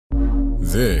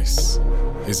This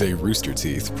is a Rooster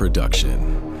Teeth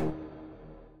production.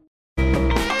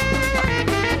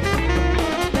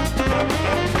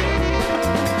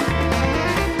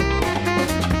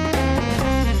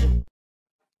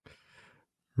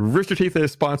 Rooster Teeth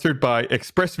is sponsored by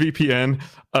ExpressVPN.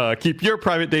 Keep your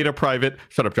private data private.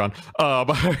 Shut up, John.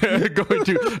 By going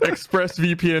to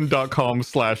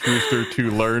expressvpn.com/rooster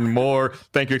to learn more.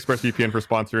 Thank you, ExpressVPN, for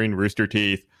sponsoring Rooster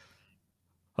Teeth.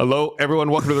 Hello,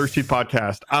 everyone. Welcome to the Rooster Teeth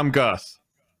podcast. I'm Gus.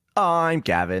 I'm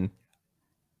Gavin.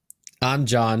 I'm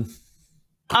John.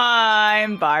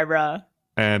 I'm Barbara.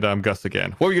 And I'm Gus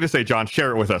again. What were you going to say, John?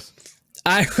 Share it with us.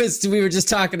 We were just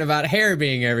talking about hair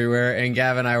being everywhere, and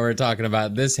Gavin and I were talking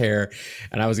about this hair,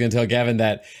 and I was going to tell Gavin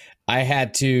that I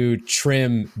had to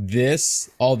trim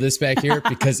all this back here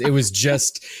because it was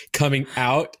just coming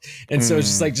out, and so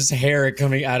it's just hair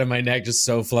coming out of my neck, just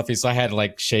so fluffy. So I had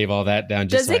to shave all that down.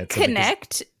 Does it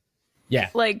connect? Yeah.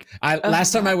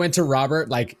 Last time I went to Robert,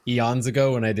 eons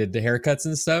ago when I did the haircuts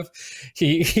and stuff,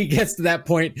 he gets to that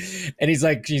point and he's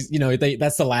like,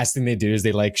 that's the last thing they do is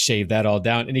they shave that all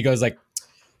down. And he goes I'm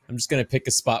just going to pick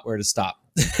a spot where to stop.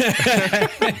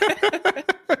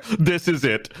 This is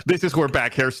it. This is where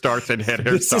back hair starts and head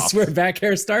hair stops. This is where back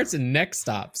hair starts and neck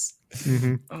stops.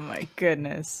 Mm-hmm. Oh my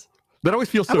goodness. That always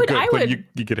feels so good when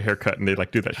you get a haircut and they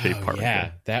do that shave part. Yeah,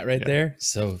 right that right there.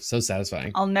 So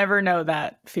satisfying. I'll never know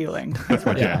that feeling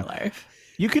ever in my life.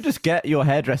 You could just get your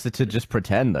hairdresser to just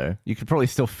pretend, though. You could probably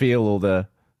still feel all the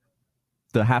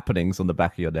happenings on the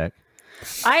back of your neck.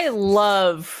 I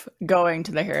love going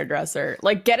to the hairdresser.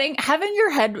 Having your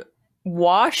head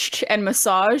washed and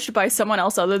massaged by someone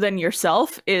else other than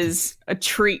yourself is a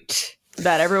treat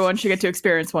that everyone should get to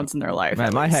experience once in their life.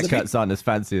 Man, my haircuts aren't as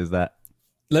fancy as that.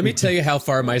 Let me tell you how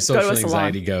far my social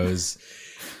anxiety goes.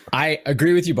 I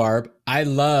agree with you, Barb. I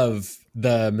love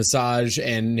the massage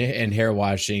and hair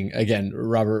washing. Again,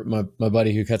 Robert, my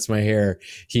buddy who cuts my hair,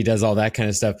 he does all that kind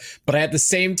of stuff. But I, at the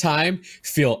same time,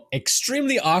 feel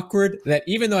extremely awkward that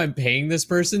even though I'm paying this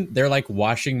person, they're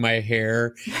washing my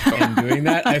hair and doing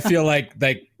that. I feel like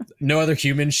no other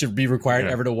human should be required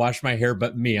ever to wash my hair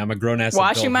but me. I'm a grown-ass adult.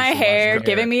 Washing my hair,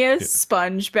 giving me a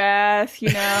sponge bath,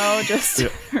 just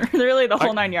really the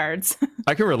whole 9 yards.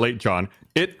 I can relate, John.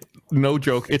 No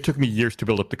joke, it took me years to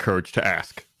build up the courage to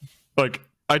ask.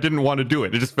 I didn't want to do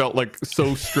it. It just felt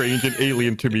so strange and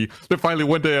alien to me that finally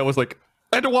one day I was like,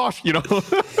 I had to wash, I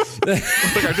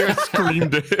think I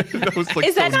screamed it. I was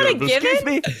Is that not nervous. A given? Excuse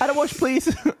me, I had to wash,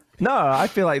 please. No, I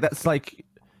feel like that's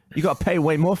you got to pay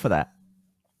way more for that.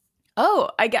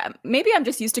 Oh, maybe I'm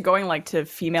just used to going to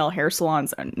female hair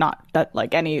salons, and not that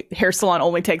any hair salon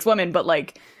only takes women, but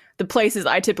the places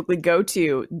I typically go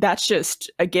to, that's just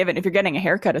a given. If you're getting a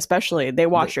haircut, especially, they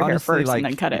wash your hair first and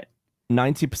then cut it.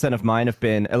 90% of mine have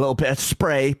been a little bit of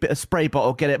spray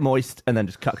bottle, get it moist, and then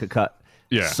just cut.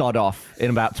 Yeah. Sod off in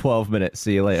about 12 minutes.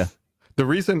 See you later. The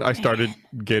reason I started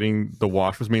getting the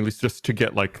wash was mainly just to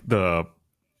get the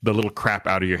little crap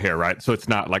out of your hair, right? So it's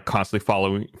not constantly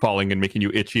falling and making you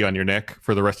itchy on your neck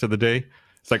for the rest of the day.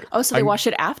 It's so they wash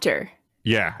it after.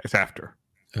 Yeah, it's after.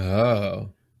 Oh.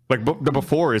 The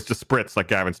before is just spritz like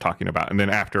Gavin's talking about, and then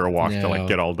after a wash to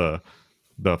get all the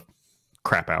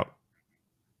crap out.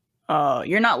 Oh,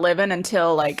 you're not living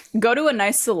until go to a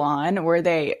nice salon where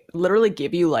they literally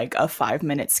give you a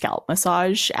 5-minute scalp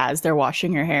massage as they're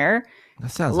washing your hair.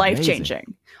 That sounds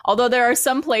life-changing. Although there are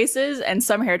some places and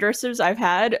some hairdressers I've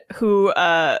had who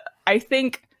I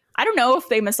don't know if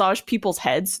they massage people's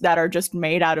heads that are just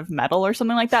made out of metal or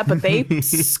something like that, but they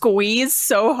squeeze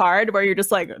so hard where you're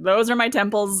just those are my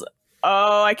temples.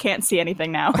 Oh, I can't see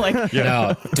anything now.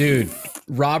 No, dude,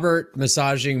 Robert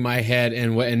massaging my head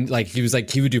and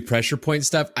he would do pressure point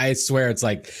stuff. I swear it's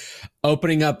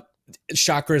opening up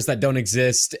chakras that don't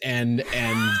exist and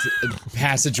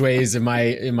passageways in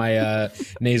my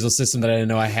nasal system that I didn't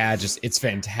know I had. It's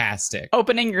fantastic.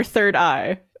 Opening your third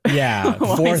eye. Yeah,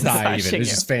 fourth eye even. It's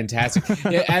just fantastic.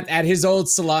 At his old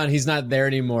salon, he's not there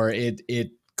anymore. It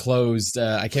closed.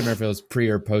 I can't remember if it was pre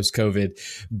or post COVID,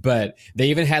 but they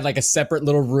even had a separate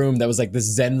little room that was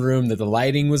this Zen room that the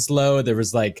lighting was low. There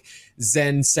was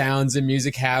Zen sounds and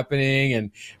music happening,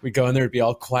 and we'd go in there, it'd be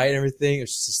all quiet and everything. It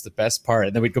was just the best part.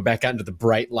 And then we'd go back out into the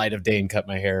bright light of day and cut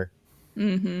my hair.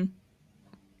 Mm-hmm.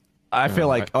 I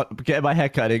feel getting my hair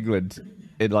cut in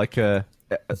England in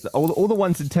all the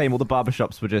ones in Tame, all the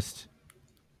barbershops were just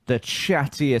the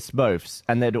chattiest mofs,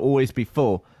 and they'd always be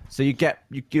full. So you get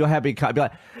your hair being cut, and be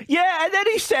like, yeah, and then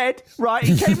he said, right,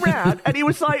 he came round, and he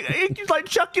was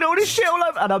chucking all this shit all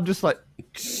over, and I'm just let's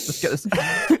get this.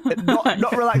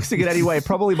 not relaxing in any way.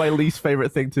 Probably my least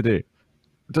favorite thing to do.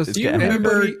 Do you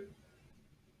remember?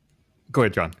 Go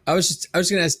ahead, John. I was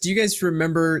gonna ask, do you guys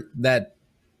remember that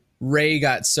Ray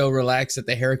got so relaxed at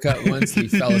the haircut once he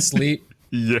fell asleep?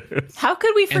 Yes. How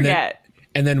could we forget?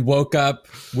 And then woke up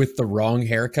with the wrong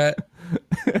haircut?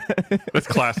 That's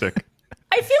classic.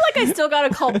 I feel like I still gotta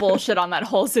call bullshit on that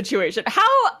whole situation.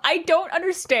 I don't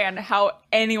understand how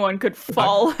anyone could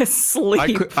fall asleep.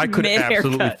 I could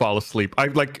absolutely mid-haircut. fall asleep. I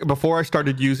like before I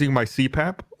started using my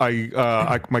CPAP.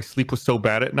 My sleep was so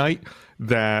bad at night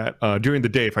that during the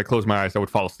day, if I closed my eyes, I would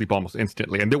fall asleep almost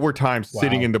instantly. And there were times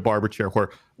sitting in the barber chair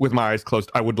where, with my eyes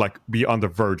closed, I would like be on the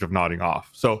verge of nodding off.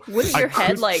 So Wouldn't your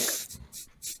head like?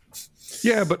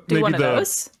 Yeah, but do maybe one of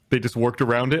those? they just worked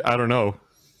around it. I don't know.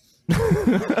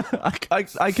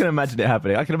 I can imagine it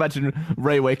happening. I can imagine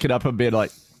Ray waking up and being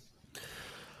like,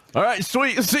 "All right,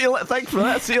 sweet. See you. Thanks for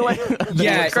that. See you later."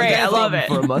 Yeah, great. I love it.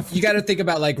 For a month. You got to think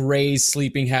about like Ray's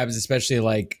sleeping habits, especially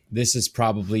like this is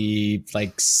probably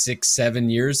like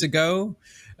 6-7 years ago.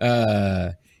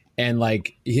 And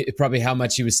like probably how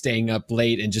much he was staying up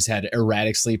late and just had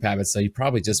erratic sleep habits. So he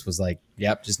probably just was like,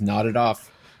 yep, just nodded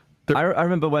off. I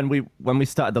remember when we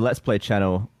started the Let's Play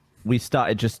channel, we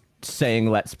started just saying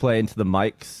Let's Play into the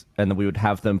mics, and then we would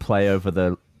have them play over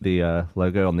the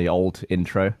logo on the old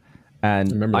intro.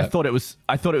 And I thought it was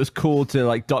cool to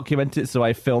like document it, so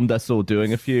I filmed us all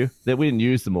doing a few. That we didn't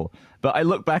use them all, but I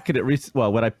look back at it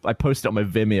when I posted it on my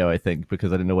Vimeo, I think,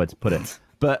 because I didn't know where to put it.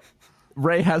 But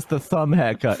Ray has the thumb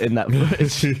haircut in that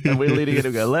footage, and we're leading it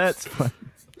and go, "Let's play."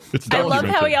 I love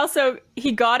how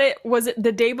he got it. Was it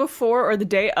the day before or the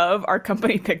day of our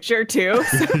company picture too?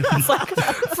 So it's like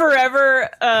forever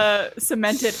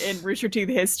cemented in Rooster Teeth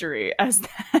history as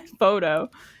that photo.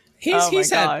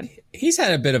 He's had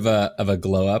a bit of a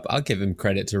glow up. I'll give him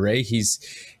credit to Ray.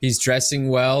 He's dressing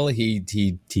well. He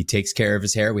takes care of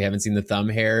his hair. We haven't seen the thumb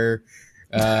hair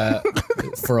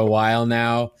for a while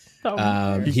now.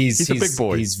 He's a big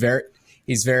boy.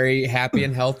 He's very happy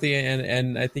and healthy,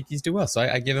 and I think he's doing well. So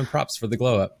I give him props for the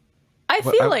glow up. I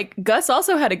feel like Gus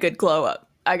also had a good glow up,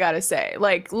 I gotta say.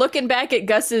 Like, looking back at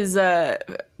Gus's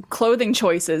clothing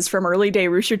choices from early day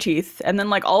Rooster Teeth, and then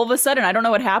like all of a sudden, I don't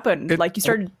know what happened. Like, you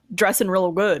started dressing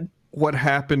real good. What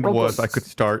happened was I could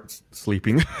start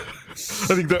sleeping.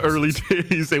 I think the early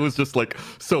days, it was just like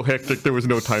so hectic. There was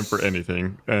no time for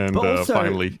anything. And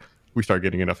finally, we started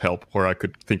getting enough help where I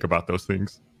could think about those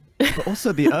things. But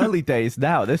also the early days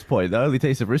now, at this point, the early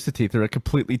days of Rooster Teeth are a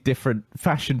completely different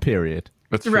fashion period.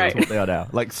 That's true. Right. That's what they are now.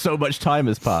 Like, so much time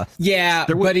has passed. Yeah,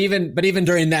 but even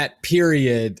during that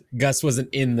period, Gus wasn't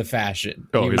in the fashion.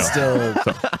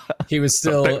 He was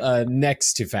still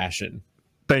next to fashion.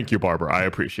 Thank you, Barbara. I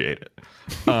appreciate it.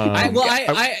 I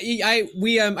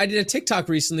did a TikTok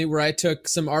recently where I took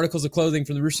some articles of clothing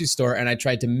from the Rooster store and I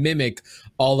tried to mimic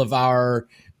all of our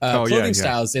clothing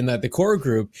styles in the core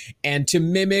group, and to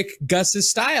mimic Gus's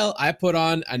style, I put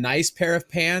on a nice pair of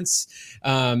pants,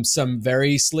 some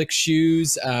very slick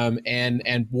shoes,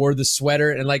 and wore the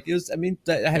sweater, and like it was. I mean,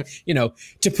 I had,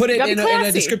 to put it in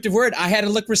a descriptive word, I had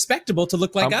to look respectable to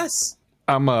look like us.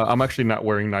 I'm actually not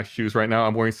wearing nice shoes right now.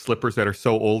 I'm wearing slippers that are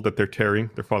so old that they're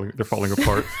tearing. They're falling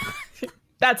apart.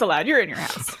 That's allowed. You're in your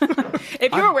house.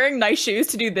 If you were wearing nice shoes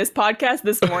to do this podcast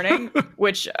this morning,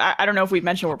 which I don't know if we've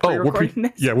mentioned we're pre-recording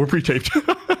this. Yeah, we're pre-taped.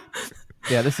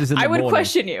 Yeah, this is in the I would morning.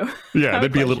 question you. Yeah,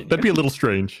 that'd be a little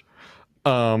strange.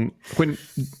 When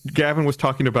Gavin was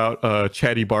talking about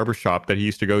Chatty Barbershop that he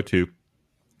used to go to,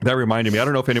 that reminded me. I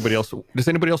don't know if anybody else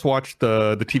watch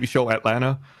the TV show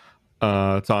Atlanta?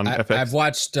 It's on FX. I've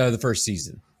watched the first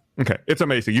season. Okay, it's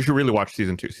amazing. You should really watch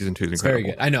season 2. Season 2 is incredible.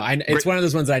 Very good. I know. It's one of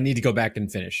those ones that I need to go back and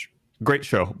finish. Great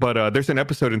show. But there's an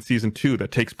episode in season 2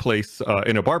 that takes place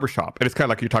in a barbershop. And it's kind of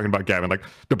like you're talking about, Gavin. Like,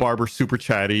 the barber's super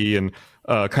chatty and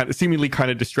seemingly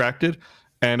kind of distracted.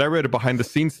 And I read a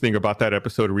behind-the-scenes thing about that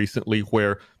episode recently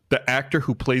where the actor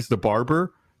who plays the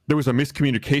barber, there was a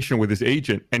miscommunication with his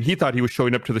agent. And he thought he was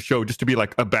showing up to the show just to be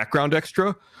like a background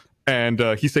extra. And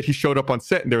he said he showed up on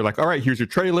set and they were like, all right, here's your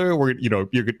trailer. We're going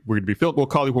to be filmed. We'll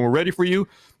call you when we're ready for you.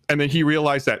 And then he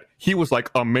realized that he was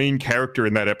like a main character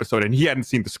in that episode and he hadn't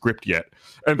seen the script yet.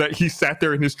 And that he sat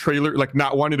there in his trailer, like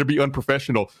not wanting to be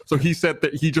unprofessional. So he said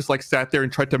that he just like sat there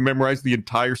and tried to memorize the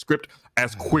entire script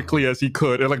as quickly as he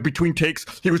could. And like between takes,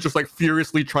 he was just like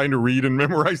furiously trying to read and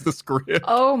memorize the script.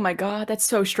 Oh my God, that's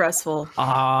so stressful.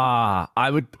 I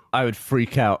would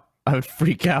freak out. I would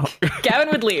freak out. Gavin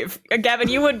would leave. Gavin,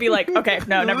 you would be like, okay,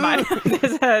 no, never mind.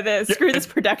 Screw this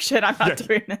production. I'm not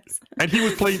doing this. And he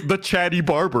was playing the chatty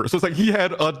barber. So it's like he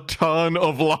had a ton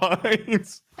of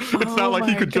lines. It's not like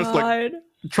he could just like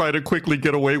try to quickly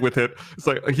get away with it. It's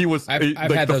like he was I've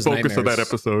had the those focus nightmares. of that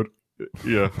episode.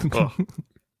 Yeah. Oh.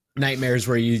 nightmares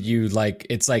where you like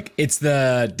it's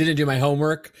the didn't do my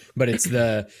homework, but it's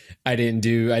the I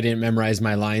didn't memorize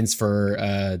my lines for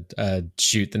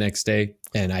shoot the next day,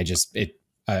 and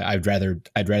I'd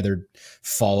rather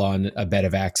fall on a bed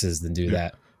of axes than do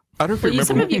that. I don't remember.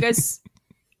 Some of you guys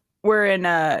were in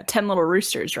 10 Little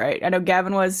Roosters, right? I know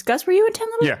Gavin was. Gus, were you in 10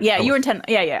 Little? Yeah, you were in 10.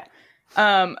 Yeah.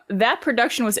 That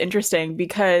production was interesting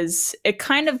because it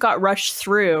kind of got rushed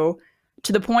through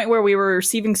to the point where we were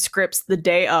receiving scripts the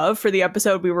day of for the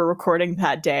episode we were recording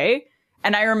that day.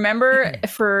 And I remember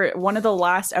for one of the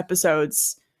last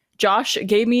episodes, Josh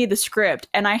gave me the script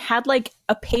and I had like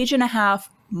a page and a half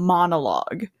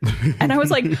monologue. And I was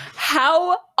like,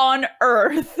 how on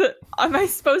earth am I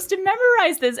supposed to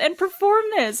memorize this and perform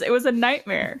this? It was a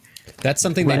nightmare. That's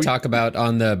something they talk about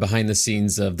on the behind the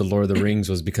scenes of the Lord of the Rings,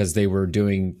 was because they were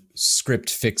doing script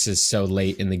fixes so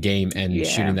late in the game and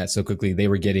shooting that so quickly. They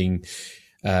were getting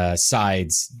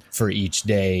sides for each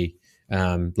day,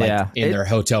 in their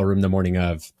hotel room the morning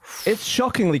of. It's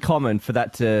shockingly common for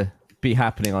that to be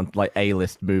happening on like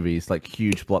A-list movies, like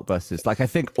huge blockbusters. Like I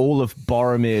think all of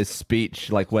Boromir's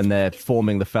speech, like when they're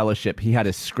forming the Fellowship, he had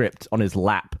his script on his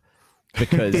lap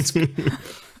because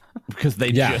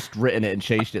they just written it and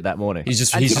changed it that morning. He's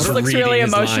just looks really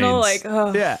emotional. Lines. Like,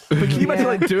 oh. Yeah. But can you imagine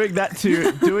like doing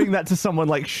that to someone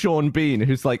like Sean Bean,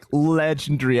 who's like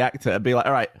legendary actor, and be like,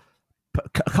 all right, a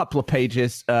couple of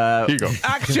pages. Here you go.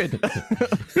 Action.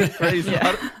 Crazy.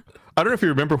 I don't know if you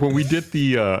remember when we did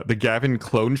the Gavin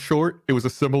clone short. It was a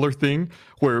similar thing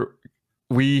where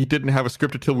we didn't have a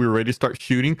script until we were ready to start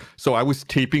shooting. So I was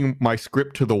taping my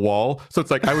script to the wall. So it's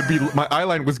like my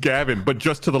eyeline was Gavin, but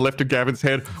just to the left of Gavin's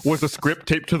head was a script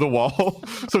taped to the wall.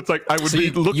 So it's like I would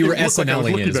be looking. You were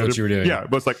SNLing it, is what you were doing. Yeah,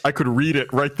 but it's like I could read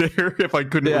it right there if I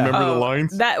couldn't remember the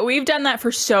lines. That we've done that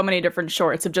for so many different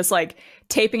shorts of just like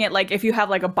taping it, like if you have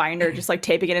like a binder, just like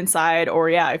taping it inside, or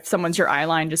if someone's your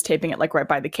eyeline, just taping it like right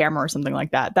by the camera or something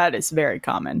like that. That is very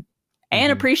common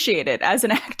and appreciated as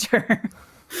an actor.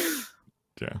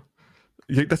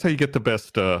 Yeah, that's how you get the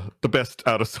best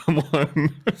out of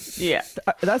someone. Yeah,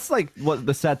 that's like what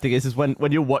the sad thing is when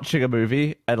you're watching a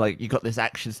movie and like you got this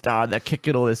action star, they're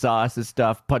kicking all this ass and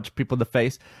stuff, punch people in the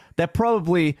face. They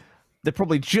probably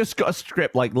just got a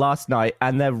script like last night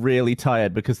and they're really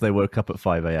tired because they woke up at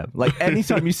 5 a.m. Like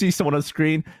anytime you see someone on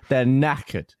screen, they're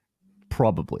knackered.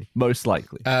 Probably, most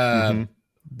likely.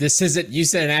 This isn't. You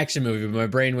said an action movie, but my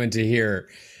brain went to here.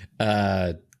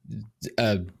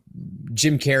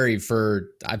 Jim Carrey for.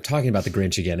 I'm talking about the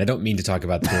Grinch again. I don't mean to talk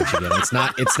about the Grinch again.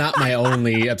 It's not my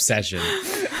only obsession.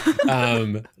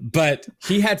 But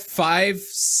he had 5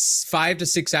 to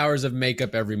 6 hours of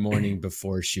makeup every morning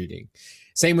before shooting.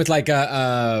 Same with like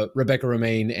Rebecca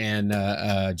Romaine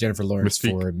and Jennifer Lawrence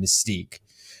for Mystique.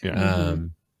 Yeah.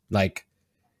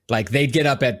 Like they'd get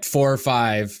up at 4 or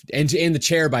 5 and in the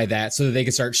chair by that, so that they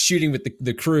could start shooting with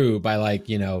the crew by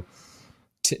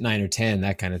 9 or 10,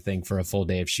 that kind of thing, for a full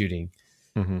day of shooting.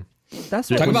 Mm-hmm. That's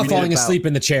talk about falling asleep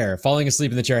in the chair. Falling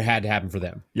asleep in the chair had to happen for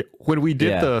them. Yeah, when we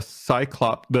did the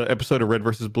episode of Red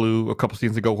versus Blue a couple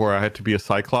seasons ago, where I had to be a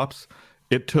Cyclops,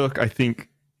 it took I think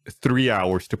 3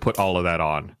 hours to put all of that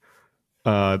on.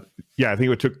 I think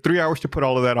it took 3 hours to put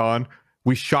all of that on.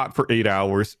 We shot for 8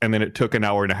 hours, and then it took an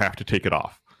hour and a half to take it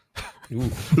off.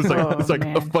 It's like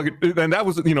a fucking, and that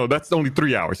was that's only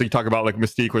 3 hours. So you talk about like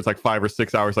Mystique, where it's like 5 or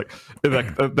 6 hours. Like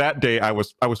that day, I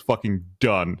was fucking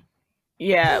done.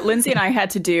 Yeah, Lindsay and I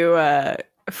had to do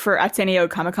for at San Diego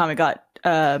Comic-Con. We got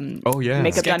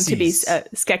makeup done to be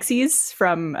Skeksis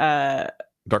from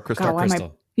Dark Crystal. God,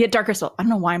 Dark Crystal. I don't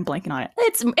know why I'm blanking on it.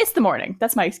 It's the morning.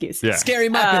 That's my excuse. Yeah. Scary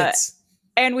Muppets.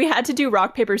 And we had to do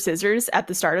rock paper scissors at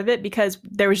the start of it because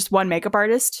there was just one makeup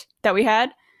artist that we had.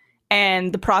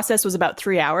 And the process was about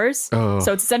 3 hours. Oh.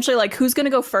 So it's essentially like, who's going to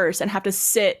go first and have to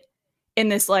sit in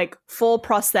this like full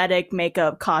prosthetic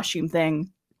makeup costume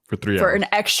thing for an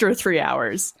extra 3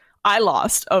 hours. I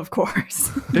lost, of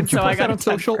course. Didn't you post that on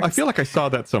social? I feel like I saw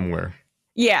that somewhere.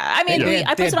 Yeah. I mean,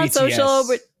 I posted on social,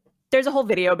 but there's a whole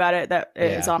video about it that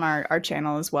is on our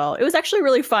channel as well. It was actually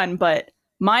really fun, but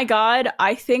my God,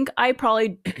 I think I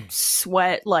probably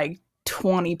sweat like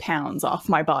 20 pounds off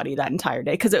my body that entire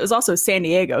day, because it was also San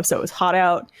Diego, so it was hot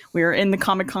out. We were in the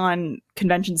Comic-Con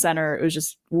convention center. It was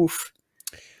just woof.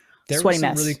 Sweaty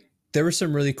mess. There was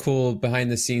some really cool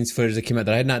behind the scenes footage that came out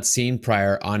that I had not seen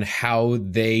prior on how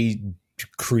they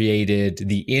created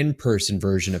the in-person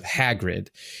version of Hagrid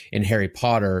in Harry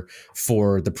Potter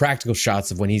for the practical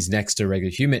shots of when he's next to a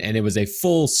regular human, and it was a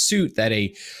full suit that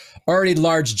a already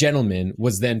large gentleman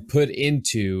was then put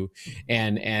into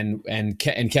and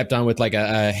kept on with like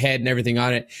a head and everything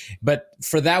on it. But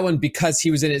for that one, because he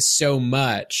was in it so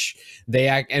much,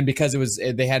 because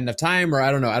they had enough time, or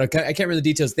I don't know, I can't remember the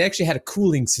details. They actually had a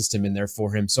cooling system in there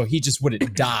for him, so he just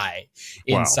wouldn't die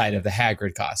inside of the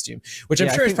Hagrid costume, which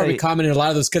I'm sure is probably common in a lot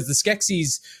of those, because the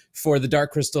Skeksis for the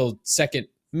Dark Crystal second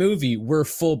movie were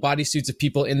full bodysuits of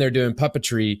people in there doing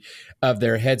puppetry of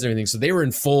their heads and everything, so they were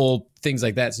in full things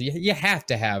like that. So you have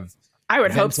to have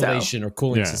ventilation or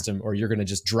cooling system, or you're going to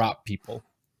just drop people.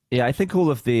 Yeah, I think all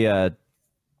of the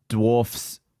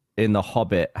dwarfs in The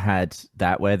Hobbit had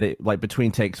that, where they, like,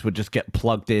 between takes would just get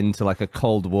plugged into like a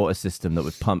cold water system that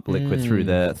would pump liquid through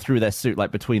their suit,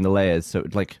 like between the layers, so it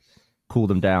would like cool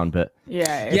them down. But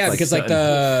because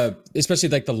especially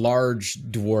like the large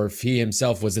dwarf, he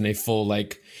himself was in a full,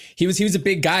 like, he was a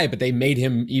big guy, but they made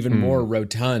him even more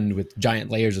rotund with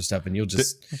giant layers of stuff, and you'll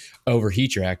just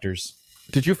overheat your actors.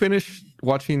 Did you finish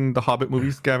watching the Hobbit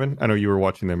movies, Gavin? I know you were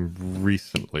watching them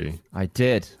recently. I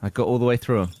did. I got all the way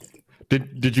through them.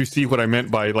 Did you see what I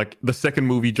meant by, like, the second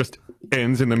movie just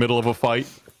ends in the middle of a fight?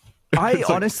 I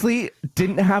honestly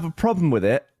didn't have a problem with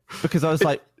it, because I was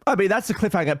like, I mean, that's a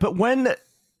cliffhanger. But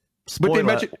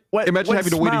imagine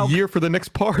having to wait a year for the next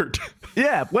part.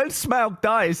 Yeah, when Smaug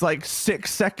dies like 6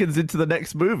 seconds into the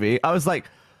next movie, I was like,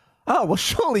 oh, well,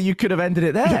 surely you could have ended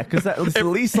it there, because that was at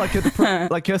least like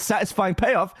a satisfying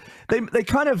payoff. They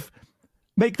kind of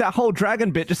make that whole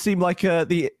dragon bit just seem like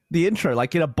the intro,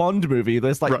 like in a Bond movie.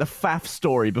 There's like the faff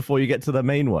story before you get to the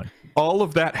main one. All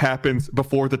of that happens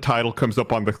before the title comes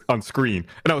up on screen.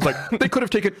 And I was like, they could have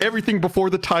taken everything before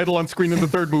the title on screen in the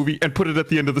third movie and put it at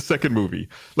the end of the second movie.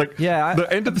 Like, the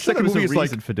end of the second movie is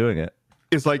like, for doing it.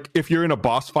 Is like if you're in a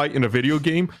boss fight in a video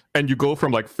game and you go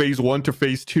from like phase 1 to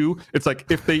phase 2, it's like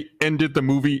if they ended the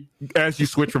movie as you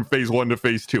switch from phase 1 to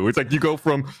phase 2. It's like you go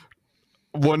from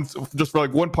just for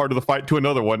like one part of the fight to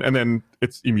another one, and then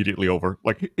it's immediately over.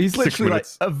 Like, he's literally like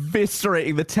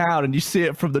eviscerating the town, and you see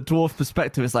it from the dwarf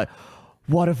perspective. It's like,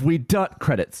 what have we done?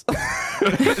 Credits.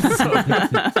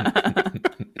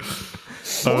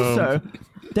 Also,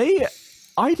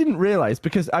 I didn't realize,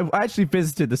 because I actually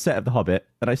visited the set of The Hobbit,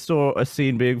 and I saw a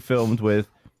scene being filmed with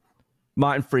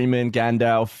Martin Freeman,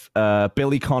 Gandalf,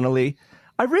 Billy Connolly.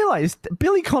 I realized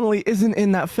Billy Connolly isn't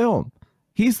in that film.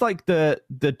 He's like the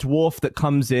dwarf that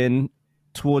comes in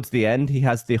towards the end. He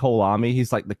has the whole army.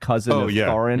 He's like the cousin of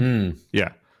Thorin.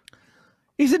 Yeah.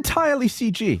 He's entirely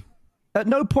CG. At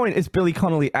no point is Billy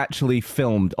Connolly actually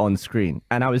filmed on screen,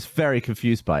 and I was very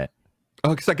confused by it.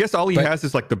 Oh, because I guess all he has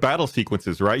is like the battle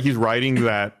sequences, right? He's riding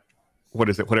that, what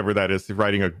is it, whatever that is. He's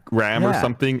riding a ram or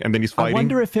something, and then he's fighting. I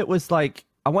wonder if it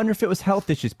was health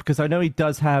issues, because I know he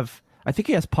does have, I think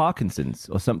he has Parkinson's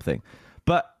or something.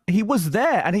 But he was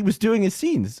there, and he was doing his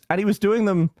scenes, and he was doing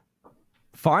them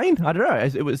fine. I don't know.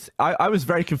 I was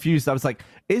very confused. I was like,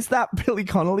 is that Billy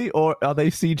Connolly, or are they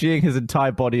CGing his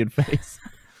entire body and face?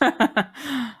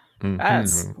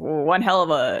 That's one hell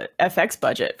of a FX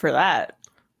budget for that.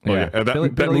 Oh, yeah.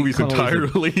 That movie's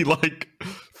entirely like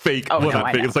fake.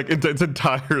 Not fake. It's like it's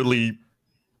entirely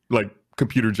like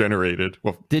computer generated.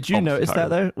 Well, did you notice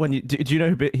that though? When do you know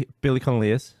who Billy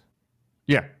Connolly is?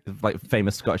 Yeah, like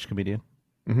famous Scottish comedian.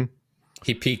 Mm-hmm.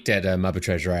 He peaked at Muppet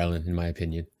Treasure Island, in my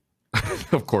opinion.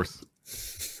 Of course.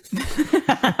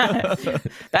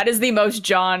 That is the most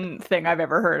John thing I've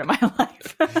ever heard in my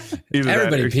life.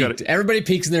 Everybody peaked. Everybody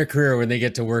peaks in their career when they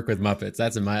get to work with Muppets.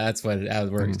 That's how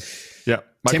it works. Mm-hmm. Yeah.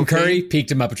 Tim Curry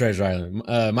peaked in Muppet Treasure Island.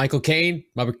 Michael Caine,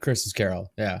 Muppet Christmas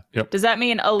Carol. Yeah. Yep. Does that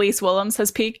mean Elise Willems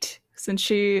has peaked, since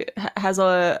she has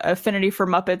a affinity for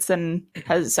Muppets and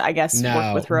has, I guess,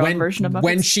 worked with her own version of Muppets?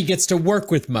 When she gets to work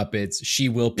with Muppets, she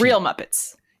will peak. Real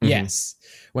Muppets. Mm-hmm. Yes.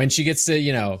 When she gets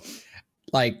to,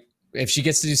 like, if she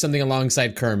gets to do something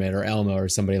alongside Kermit or Elmo or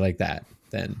somebody like that,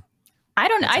 then I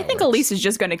don't know. I think Elise is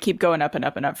just going to keep going up and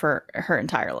up and up for her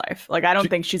entire life. Like, I don't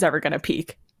think she's ever going to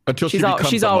peak. Until she's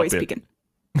always peaking.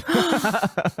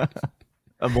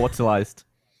 Immortalized.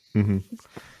 Mm-hmm.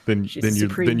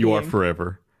 Then you are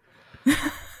forever.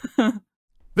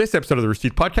 This episode of the Rooster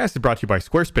Teeth Podcast is brought to you by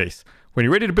Squarespace. When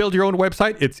you're ready to build your own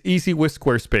website, it's easy with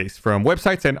Squarespace. From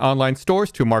websites and online stores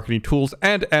to marketing tools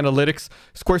and analytics,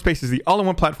 Squarespace is the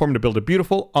all-in-one platform to build a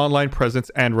beautiful online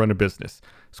presence and run a business.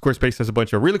 Squarespace has a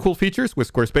bunch of really cool features. With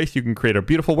Squarespace, you can create a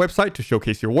beautiful website to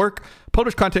showcase your work,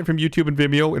 publish content from YouTube and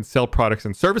Vimeo, and sell products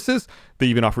and services. They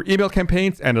even offer email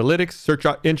campaigns, analytics, search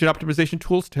engine optimization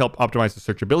tools to help optimize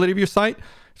the searchability of your site.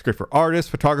 It's great for artists,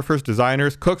 photographers,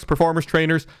 designers, cooks, performers,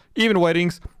 trainers, even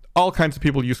weddings. All kinds of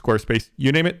people use Squarespace.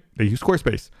 You name it, they use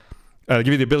Squarespace. Give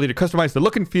you the ability to customize the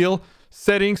look and feel,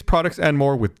 settings, products, and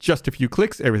more with just a few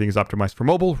clicks. Everything is optimized for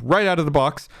mobile right out of the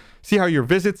box. See how your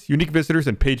visits, unique visitors,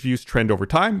 and page views trend over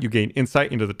time. You gain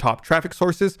insight into the top traffic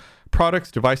sources,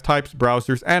 products, device types,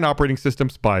 browsers, and operating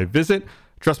systems by visit.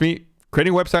 Trust me,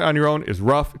 creating a website on your own is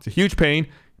rough. It's a huge pain.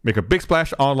 Make a big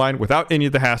splash online without any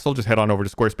of the hassle. Just head on over to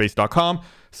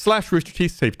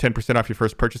squarespace.com/roosterteeth. Save 10% off your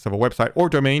first purchase of a website or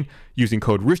domain using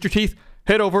code roosterteeth.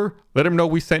 Head over, let them know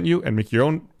we sent you, and make your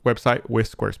own website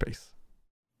with Squarespace.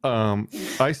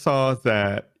 I saw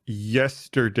that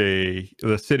yesterday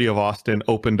the city of Austin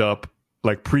opened up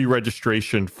like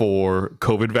pre-registration for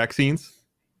COVID vaccines.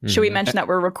 Should we mention that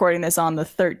we're recording this on the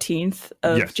 13th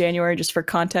of January, just for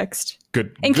context?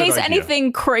 Good. In good case idea.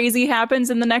 anything crazy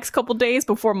happens in the next couple days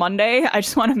before Monday, I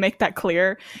just want to make that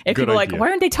clear. If Good people are like, idea. why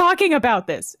aren't they talking about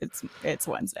this? It's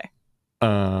Wednesday.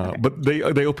 But they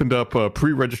opened up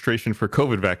pre-registration for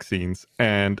COVID vaccines,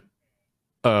 and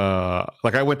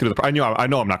like I went through I know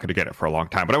I'm not going to get it for a long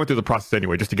time, but I went through the process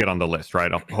anyway just to get on the list,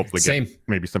 right? I'll hopefully get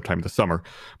maybe sometime this summer.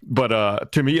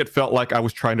 But to me, it felt like I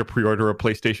was trying to pre-order a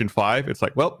PlayStation 5. It's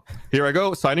like, well, here I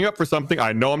go, signing up for something.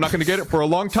 I know I'm not going to get it for a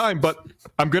long time, but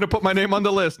I'm going to put my name on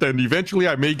the list, and eventually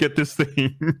I may get this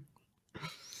thing.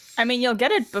 I mean, you'll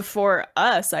get it before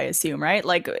us, I assume, right?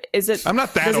 Like, is it? I'm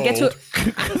not that does it get old.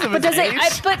 but does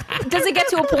it get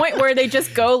to a point where they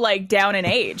just go like down in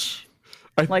age?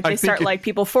 Like they start like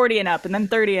people 40 and up, and then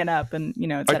 30 and up, and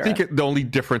et cetera. I think the only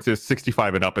difference is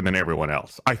 65 and up, and then everyone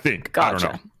else. I think. Gotcha. I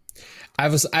don't know.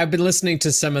 I've been listening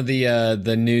to some of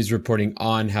the news reporting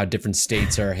on how different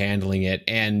states are handling it,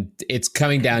 and it's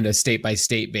coming down to a state by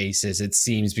state basis, it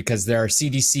seems, because there are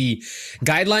CDC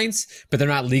guidelines, but they're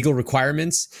not legal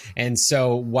requirements. And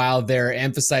so while they're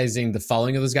emphasizing the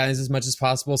following of those guidelines as much as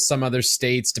possible, some other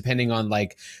states, depending on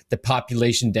like the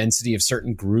population density of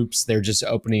certain groups, they're just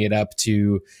opening it up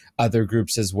to other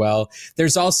groups as well.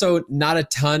 There's also not a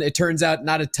ton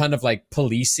of like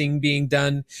policing being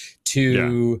done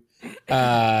to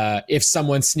if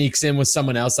someone sneaks in with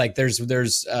someone else. Like there's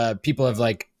people have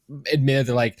like admitted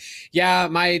they're like, yeah,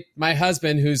 my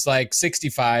husband who's like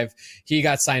 65, he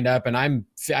got signed up, and I'm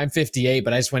 58,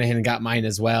 but I just went ahead and got mine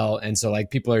as well. And so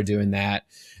like people are doing that.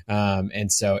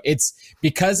 And so it's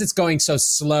because it's going so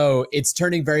slow, it's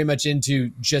turning very much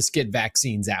into just get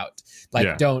vaccines out.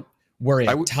 Like don't worry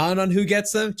a ton on who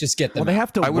gets them, just get them. Well, they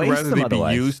have to waste them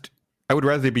otherwise. I would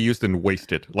rather they be used than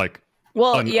wasted. Like,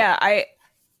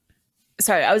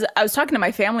 Sorry, I was talking to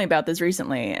my family about this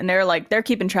recently, and they're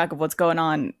keeping track of what's going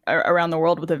on around the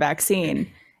world with the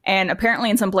vaccine. And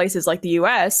apparently in some places like the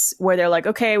US, where they're like,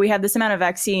 okay, we have this amount of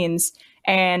vaccines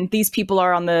and these people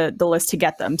are on the list to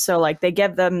get them. So like they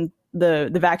give them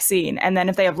the vaccine, and then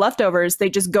if they have leftovers, they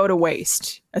just go to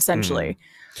waste, essentially.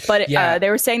 But they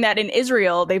were saying that in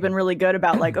Israel, they've been really good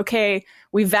about like, okay,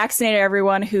 we've vaccinated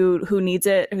everyone who needs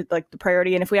it, like the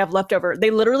priority. And if we have leftover,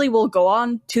 they literally will go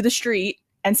on to the street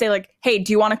and say like, hey,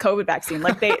 do you want a COVID vaccine?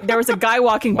 Like there was a guy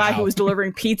walking by who was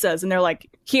delivering pizzas, and they're like,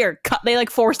 here, they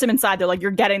like forced him inside. They're like, you're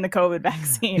getting the COVID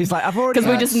vaccine. He's like, I've already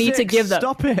because we just need to give them.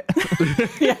 Stop it.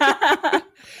 Yeah.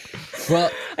 Well,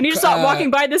 I need to stop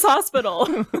walking by this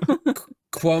hospital.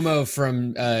 Cuomo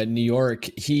from New York,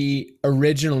 he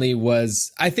originally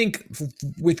was, I think,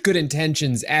 with good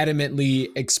intentions, adamantly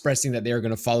expressing that they were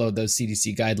going to follow those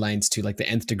CDC guidelines to like the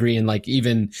nth degree. And like,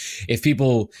 even if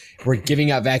people were giving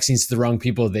out vaccines to the wrong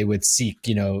people, they would seek,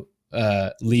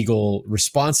 legal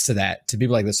response to that, to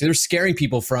people like this. So they're scaring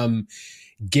people from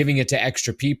giving it to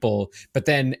extra people. But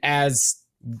then as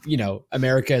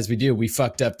America, as we do, we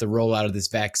fucked up the rollout of this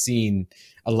vaccine.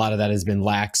 A lot of that has been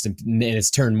laxed, and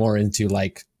it's turned more into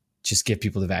like, just give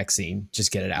people the vaccine,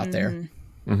 just get it out there.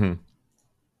 Mm-hmm.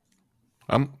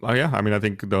 I mean, I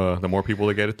think the more people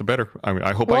that get it, the better. I mean,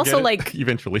 I hope I get it like,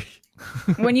 eventually.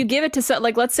 When you give it to,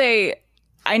 like, let's say,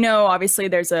 I know obviously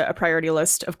there's a priority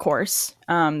list, of course,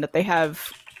 that they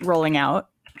have rolling out,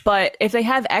 but if they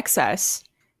have excess,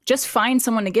 just find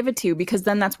someone to give it to, because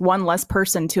then that's one less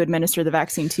person to administer the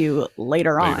vaccine to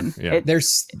later on. Yeah.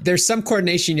 There's some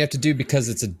coordination you have to do, because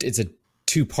it's a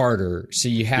two-parter, so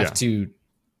you have to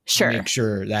make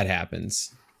sure that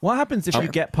happens. What happens if you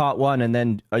get part one and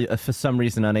then for some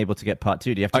reason unable to get part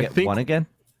two? Do you have to get one again?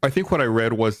 I think what I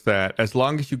read was that as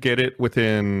long as you get it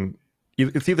within,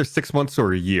 it's either 6 months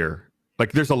or a year.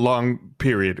 Like there's a long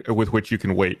period with which you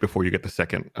can wait before you get the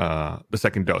second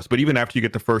dose. But even after you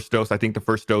get the first dose, I think the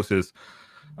first dose is,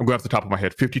 I'm going off the top of my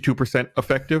head, 52%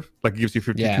 effective. Like it gives you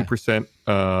 52%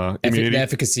 immunity. The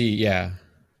efficacy, yeah.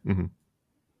 Mm-hmm.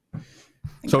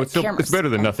 So it's better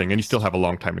than nothing, and you still have a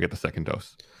long time to get the second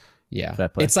dose. Yeah,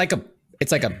 it's like a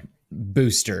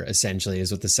booster essentially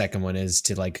is what the second one is,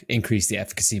 to like increase the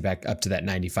efficacy back up to that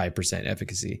 95%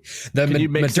 efficacy. The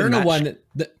Moderna one,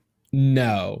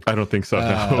 no, I don't think so.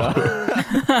 No.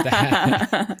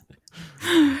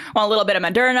 Well, a little bit of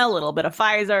Moderna, a little bit of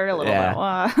Pfizer, a little bit.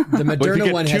 The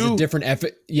Moderna one has a different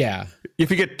Yeah. If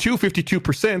you get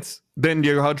 52%, then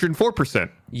you're 104%.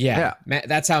 Yeah.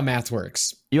 That's how math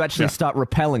works. You actually start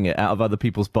repelling it out of other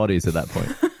people's bodies at that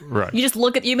point. Right. You just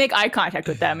you make eye contact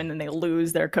with them, and then they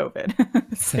lose their COVID.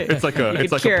 It's like a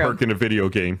perk in a video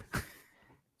game.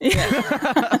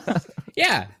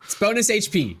 Yeah. It's bonus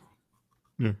HP.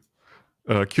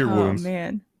 Yeah. Cure wounds. Oh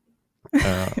man.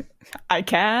 I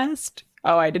cast.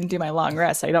 Oh, I didn't do my long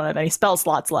rest. I don't have any spell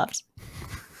slots left.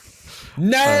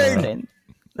 Nerd.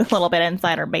 A little bit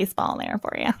insider baseball there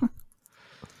for you.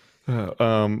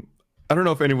 I don't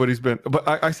know if anybody's been, but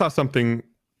I saw something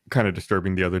kind of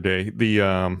disturbing the other day.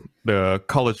 The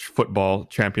college football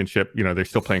championship, they're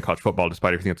still playing college football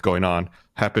despite everything that's going on,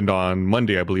 happened on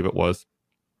Monday, I believe it was,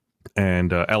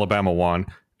 and Alabama won.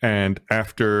 And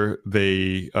after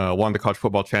they won the college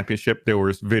football championship, there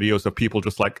was videos of people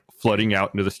just like flooding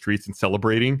out into the streets and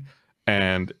celebrating.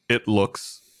 And it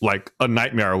looks like a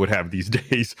nightmare I would have these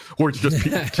days, where it's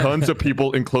just tons of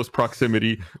people in close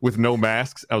proximity with no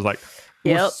masks. I was like,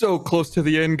 we're so close to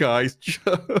the end, guys.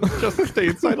 Just stay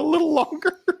inside a little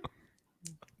longer.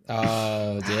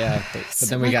 Oh, yeah. But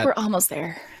then we're almost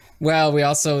there. Well, we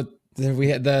also... We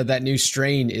had that new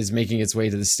strain is making its way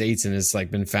to the States and has like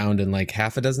been found in like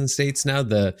half a dozen states now.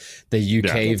 The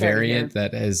UK variant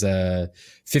that has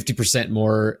 50%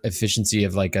 more efficiency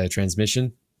of like a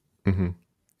transmission. Mm-hmm.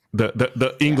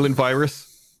 The England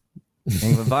virus.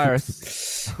 England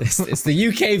virus. It's the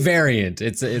UK variant.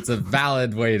 It's a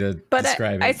valid way to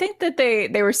describe it. I think that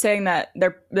they were saying that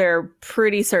they're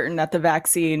pretty certain that the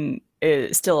vaccine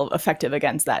is still effective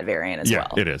against that variant as well.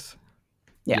 Yeah, it is.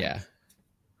 Yeah.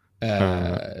 So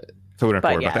we don't have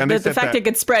to worry about that. And the fact it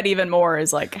could spread even more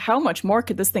is like, how much more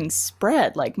could this thing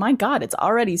spread? Like, my God, it's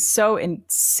already so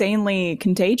insanely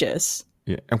contagious.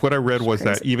 Yeah, and what I read was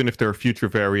that even if there are future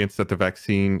variants that the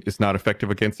vaccine is not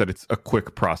effective against, that it's a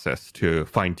quick process to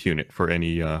fine tune it for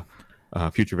any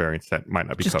future variants that might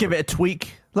not be just covered. Give it a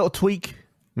little tweak.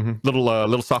 Mm-hmm.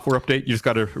 Little software update. You just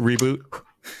got to reboot.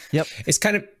 Yep. It's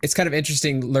kind of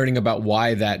interesting learning about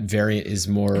why that variant is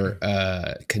more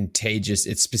contagious.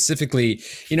 It's specifically,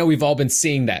 we've all been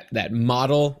seeing that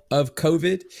model of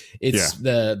COVID. It's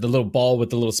the little ball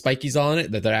with the little spikies on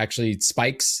it that they're actually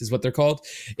spikes is what they're called.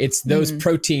 It's those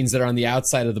proteins that are on the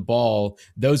outside of the ball.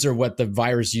 Those are what the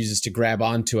virus uses to grab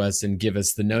onto us and give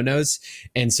us the no-nos.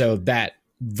 And so that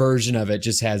version of it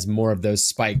just has more of those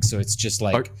spikes. So it's just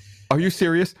like... Are you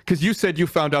serious? Because you said you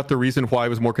found out the reason why it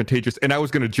was more contagious, and I was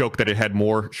going to joke that it had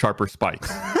more sharper spikes.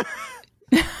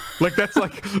 That's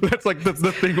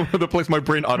the thing, the place my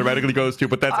brain automatically goes to,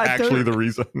 but that's actually the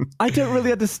reason. I don't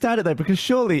really understand it though, because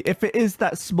surely if it is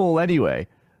that small anyway,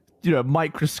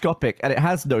 microscopic, and it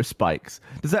has no spikes,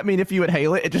 does that mean if you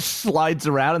inhale it, it just slides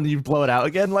around and then you blow it out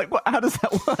again? Like, how does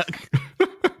that work?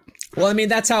 Well, I mean,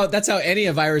 that's how any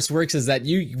virus works, is that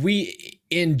we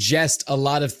ingest a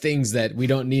lot of things that we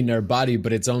don't need in our body,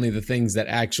 but it's only the things that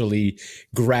actually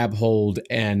grab hold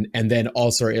and then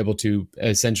also are able to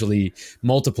essentially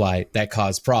multiply that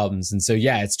cause problems. And so,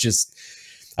 it's just,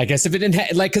 I guess if it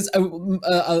didn't because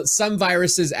some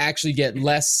viruses actually get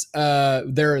less,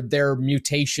 their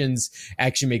mutations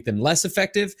actually make them less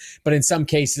effective, but in some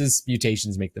cases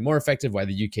mutations make them more effective, why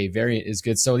the UK variant is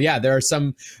good. So there are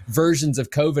some versions of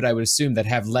COVID, I would assume, that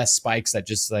have less spikes, that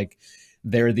just like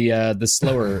they're the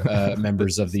slower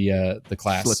members of the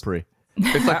class. Slippery.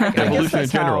 It's like evolution in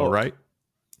general, right?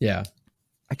 Yeah.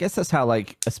 I guess that's how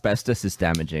like asbestos is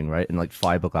damaging, right? And like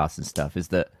fiberglass and stuff, is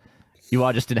that you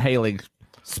are just inhaling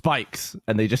spikes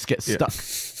and they just get stuck.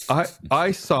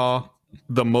 I saw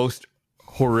the most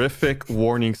horrific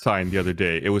warning sign the other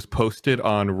day. It was posted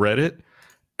on Reddit,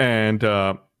 and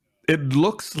it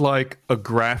looks like a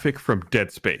graphic from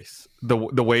Dead Space. The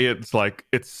way it's like,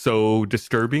 it's so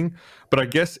disturbing. But I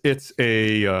guess it's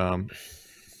a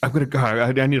I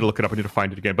need to look it up. I need to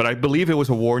find it again. But I believe it was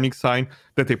a warning sign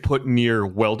that they put near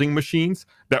welding machines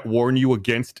that warn you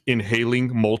against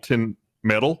inhaling molten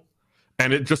metal.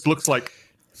 And it just looks like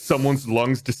someone's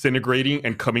lungs disintegrating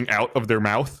and coming out of their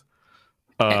mouth.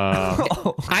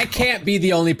 I can't be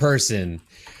the only person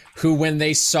who, when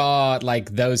they saw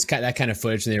like that kind of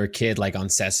footage when they were a kid, like on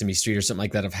Sesame Street or something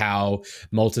like that, of how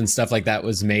molten stuff like that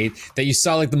was made, that you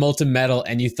saw like the molten metal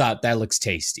and you thought that looks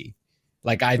tasty.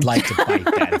 Like, I'd like to bite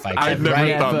that if I could. I've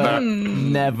never thought that.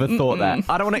 Never thought that.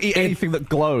 I don't want to eat anything that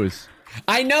glows.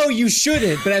 I know you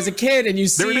shouldn't, but as a kid and you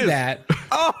see that.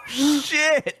 Oh,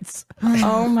 shit.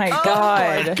 Oh my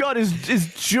god. Oh my god,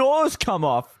 his jaws come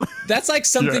off. That's like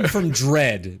something from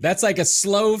Dread. That's like a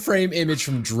slow frame image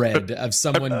from Dread of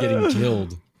someone getting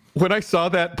killed. When I saw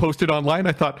that posted online,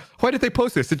 I thought, why did they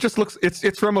post this? It just looks,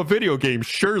 it's from a video game,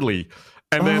 surely.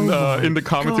 And then in the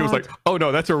comments, it was like, oh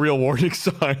no, that's a real warning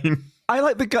sign. I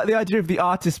like the idea of the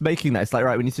artist making that. It's like,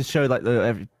 right, we need to show like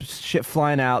the shit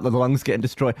flying out, the lungs getting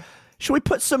destroyed. Should we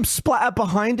put some splatter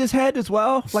behind his head as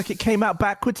well? Like it came out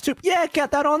backwards too? Yeah,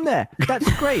 get that on there.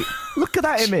 That's great. Look at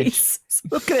that image. Jesus.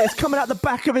 Look at it. It's coming out the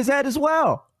back of his head as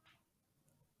well.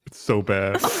 It's so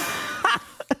bad.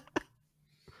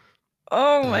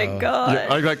 Oh my god.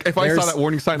 Yeah, like if I saw that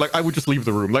warning sign, like I would just leave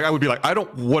the room. Like I would be like, I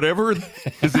don't, whatever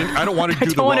is in, I don't want to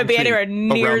do the wrong thing. I don't want to be anywhere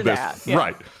near that. Yeah.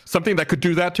 Right. Something that could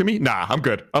do that to me? Nah, I'm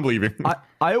good. I'm leaving.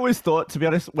 I always thought, to be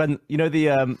honest, when, you know,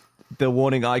 the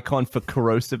warning icon for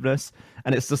corrosiveness,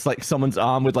 and it's just like someone's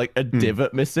arm with like a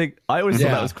divot missing. I always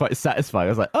thought that was quite satisfying. I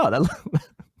was like, oh,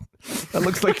 that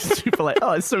looks like super like,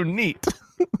 oh, it's so neat.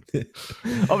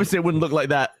 Obviously, it wouldn't look like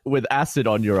that with acid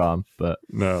on your arm, but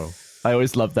no. I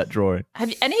always loved that drawing.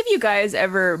 Have any of you guys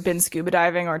ever been scuba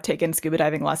diving or taken scuba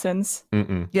diving lessons?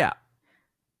 Mm-mm. Yeah.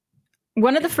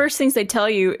 One of the first things they tell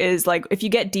you is like, if you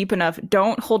get deep enough,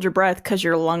 don't hold your breath because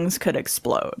your lungs could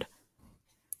explode.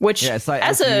 Which, it's like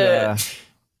as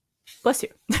bless you,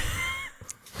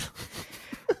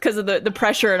 because of the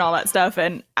pressure and all that stuff.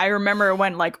 And I remember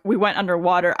when like we went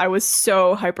underwater, I was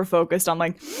so hyper focused on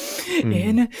like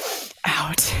in,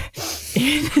 out,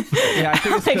 in. Yeah,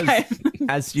 I think it's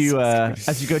because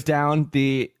as you go down,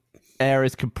 the air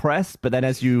is compressed, but then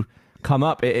as you come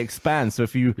up, it expands. So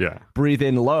if you breathe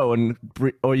in low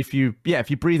if you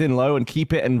breathe in low and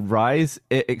keep it and rise,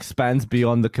 it expands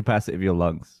beyond the capacity of your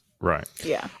lungs. Right.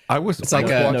 Yeah. I was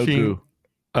watching,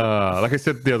 like I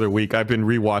said the other week, I've been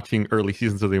rewatching early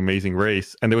seasons of The Amazing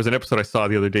Race, and there was an episode I saw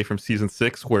the other day from season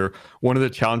 6 where one of the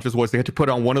challenges was they had to put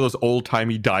on one of those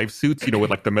old-timey dive suits, you know, with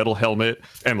like the metal helmet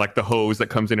and like the hose that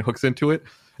comes in and hooks into it.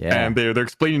 Yeah. And they're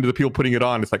explaining to the people putting it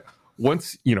on, it's like,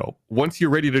 once you're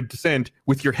ready to descend,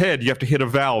 with your head, you have to hit a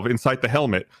valve inside the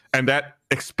helmet, and that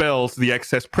expels the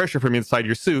excess pressure from inside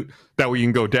your suit. That way you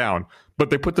can go down. But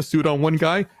they put the suit on one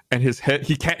guy, and his head,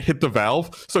 he can't hit the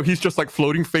valve, so he's just like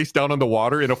floating face down on the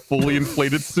water in a fully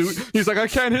inflated suit. He's like, I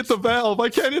can't hit the valve.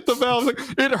 Like,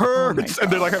 it hurts. And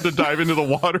they like have to dive into the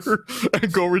water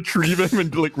and go retrieve him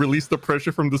and like release the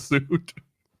pressure from the suit. Dude,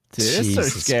 it's so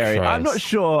scary. Christ.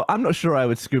 I'm not sure I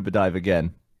would scuba dive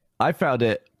again. I found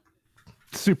it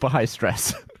super high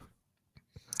stress.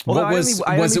 What was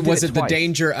it the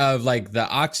danger of like the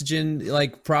oxygen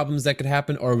like problems that could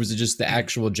happen, or was it just the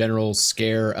actual general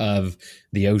scare of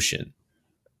the ocean?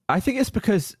 I think it's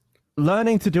because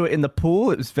learning to do it in the pool,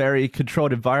 it was very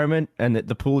controlled environment, and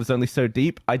the pool is only so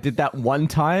deep. I did that one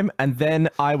time, and then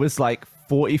I was like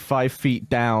 45 feet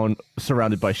down,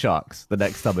 surrounded by sharks. The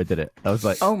next time I did it, I was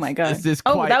like, "Oh my god!"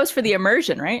 That was for the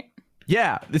immersion, right?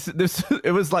 Yeah, this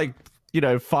it was like,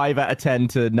 5 out of 10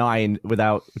 to 9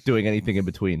 without doing anything in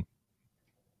between. It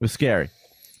was scary,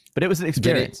 but it was an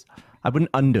experience. I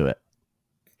wouldn't undo it.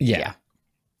 Yeah.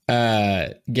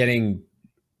 Getting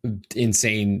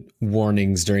insane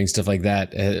warnings during stuff like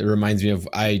that. It reminds me of,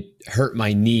 I hurt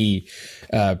my knee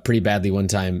pretty badly one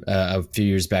time a few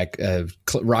years back, a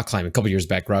couple years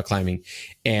back, rock climbing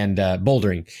and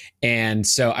bouldering. And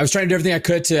so I was trying to do everything I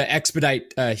could to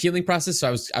expedite healing process. So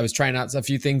I was trying out a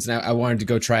few things, and I wanted to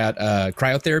go try out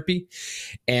cryotherapy.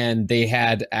 And they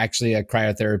had actually a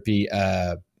cryotherapy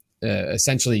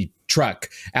essentially truck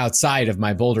outside of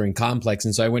my bouldering complex,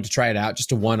 and so I went to try it out,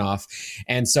 just a one-off.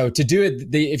 And so to do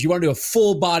it, if you want to do a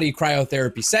full body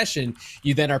cryotherapy session,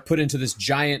 you then are put into this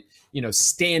giant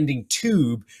standing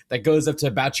tube that goes up to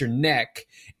about your neck,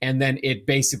 and then it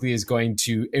basically is going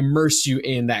to immerse you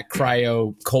in that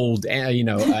cryo cold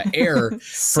air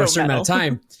for a certain amount of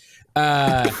time.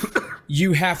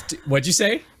 You have to, what'd you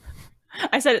say?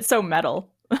 I said it's so metal.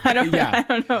 I don't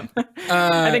know.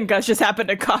 I think Gus just happened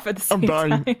to cough at the same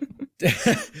time.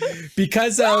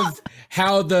 Because of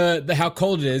how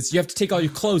cold it is, you have to take all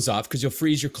your clothes off because you'll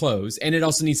freeze your clothes, and it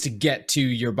also needs to get to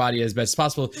your body as best as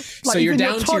possible. Like, so you're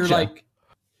down to your like,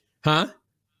 huh?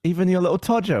 Even your little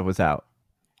Todger was out.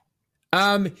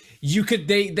 You could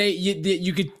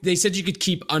they said you could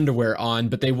keep underwear on,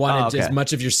 but they wanted as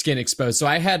much of your skin exposed. So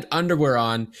I had underwear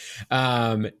on,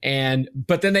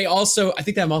 but then they also, I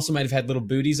think I also might have had little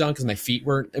booties on because my feet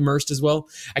weren't immersed as well.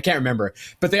 I can't remember.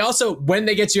 But they also, when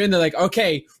they get you in, they're like,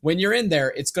 okay, when you're in there,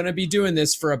 it's going to be doing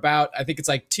this for about, I think it's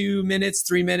like 2 minutes,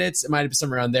 3 minutes. It might have been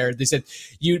somewhere around there. They said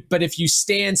but if you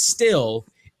stand still,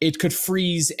 it could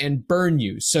freeze and burn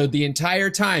you. So the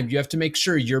entire time you have to make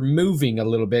sure you're moving a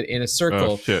little bit in a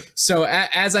circle. Oh, shit. So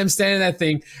as I'm standing that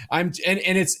thing, and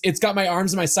it's got my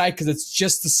arms on my side because it's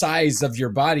just the size of your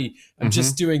body. I'm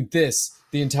just doing this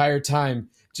the entire time,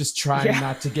 just trying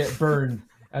not to get burned.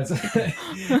 As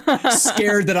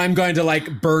scared that I'm going to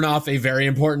like burn off a very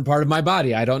important part of my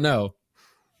body. I don't know.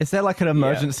 Is there like an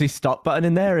emergency stop button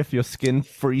in there if your skin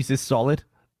freezes solid?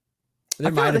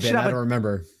 There might have been. I don't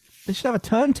remember. They should have a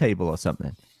turntable or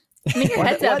something. Make your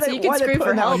heads up so you can scream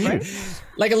for help.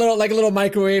 Like a little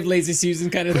microwave Lazy Susan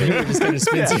kind of thing that just kind of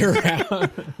spins you around.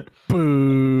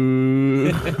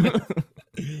 Boo.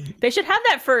 They should have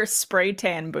that for spray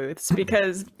tan booths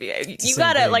because you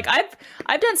gotta like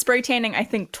I've done spray tanning I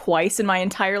think twice in my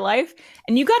entire life,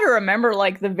 and you gotta remember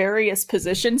like the various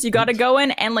positions you gotta go in,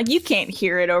 and like you can't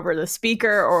hear it over the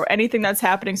speaker or anything that's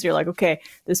happening. So you're like, okay,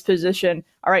 this position.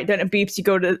 All right, then it beeps. You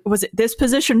go to, was it this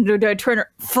position? Do I turn it?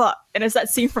 Fuck. And it's that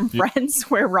scene from Friends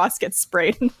where Ross gets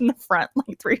sprayed in the front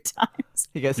like 3 times.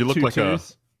 He gets you look like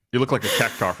tutors. you look like a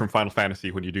cactar from Final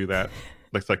Fantasy when you do that.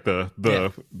 Looks like the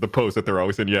pose that they're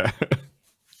always in. Yeah.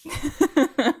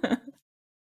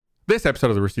 This episode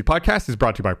of the Rooster Teeth Podcast is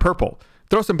brought to you by Purple.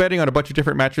 Throw some bedding on a bunch of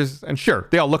different mattresses, and sure,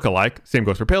 they all look alike. Same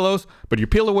goes for pillows, but you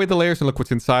peel away the layers and look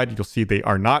what's inside, you'll see they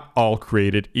are not all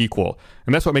created equal.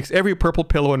 And that's what makes every Purple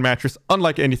pillow and mattress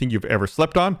unlike anything you've ever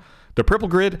slept on. The Purple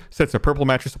Grid sets a Purple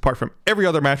mattress apart from every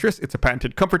other mattress. It's a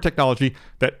patented comfort technology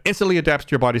that instantly adapts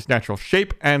to your body's natural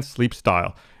shape and sleep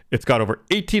style. It's got over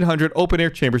 1,800 open-air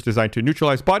chambers designed to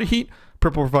neutralize body heat.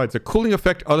 Purple provides a cooling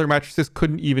effect other mattresses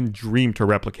couldn't even dream to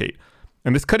replicate.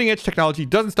 And this cutting-edge technology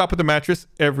doesn't stop with the mattress.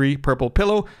 Every Purple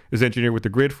pillow is engineered with the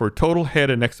Grid for total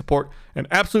head and neck support and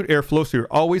absolute airflow, so you're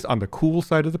always on the cool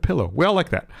side of the pillow. We all like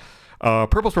that.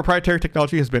 Purple's proprietary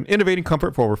technology has been innovating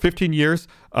comfort for over 15 years.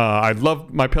 I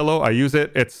love my pillow. I use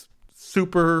it. It's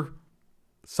super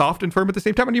soft and firm at the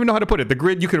same time. I don't even know how to put it. The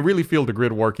Grid, you can really feel the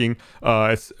Grid working.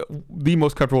 It's the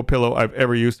most comfortable pillow I've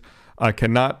ever used. I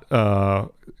cannot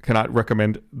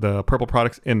recommend the Purple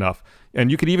products enough. And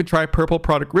you can even try Purple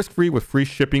product risk-free with free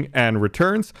shipping and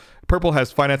returns. Purple has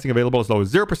financing available as low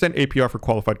as 0% APR for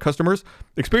qualified customers.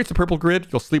 Experience the Purple Grid.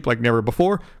 You'll sleep like never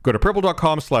before. Go to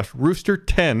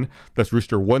purple.com/rooster10, that's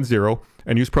rooster10,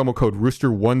 and use promo code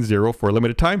rooster10 for a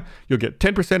limited time. You'll get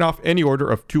 10% off any order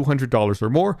of $200 or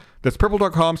more. That's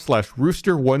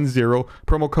purple.com/rooster10,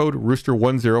 promo code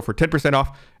rooster10 for 10%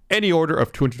 off any order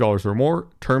of $200 or more.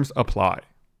 Terms apply.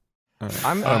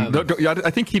 I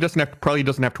think he probably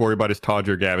doesn't have to worry about his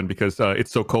Todger, Gavin, because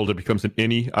it's so cold it becomes an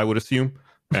innie, I would assume,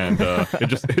 and it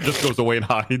just goes away and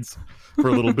hides for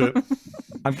a little bit.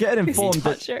 I'm getting informed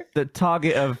that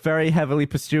Target are very heavily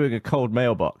pursuing a cold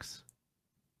mailbox.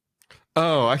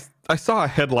 Oh, I saw a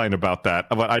headline about that,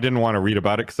 but I didn't want to read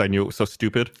about it because I knew it was so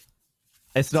stupid.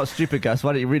 It's not stupid, Gus.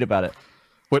 Why don't you read about it?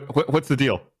 What's the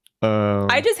deal?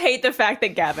 I just hate the fact that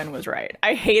Gavin was right.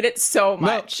 I hate it so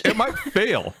much. No, it might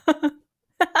fail. No,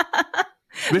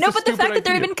 but the fact that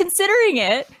they're even considering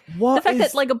it, the fact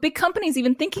that like a big company's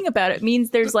even thinking about it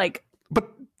means there's like. But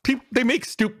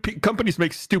companies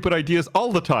make stupid ideas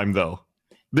all the time, though.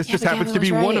 This just happens to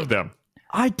be one of them.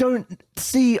 I don't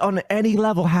see on any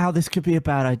level how this could be a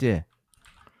bad idea.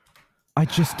 I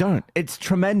just don't. It's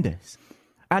tremendous,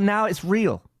 and now it's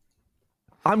real.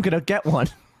 I'm gonna get one.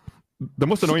 The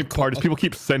most annoying part is people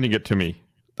keep sending it to me.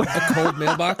 A cold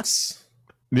mailbox?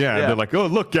 Yeah, they're like, oh,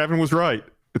 look, Gavin was right.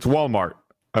 It's Walmart.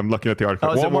 I'm looking at the article.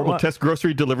 Walmart will test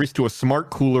grocery deliveries to a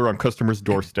smart cooler on customers'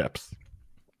 doorsteps.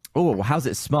 Oh, how's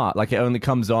it smart? Like it only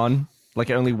comes on? Like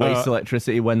it only wastes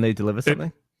electricity when they deliver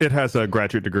something? It has a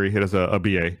graduate degree. It has a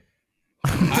BA.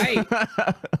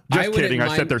 Just kidding.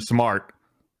 I said they're smart.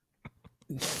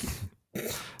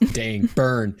 Dang,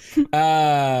 burn.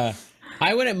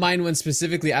 I wouldn't mind one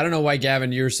specifically. I don't know why,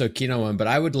 Gavin, you're so keen on one, but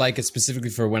I would like it specifically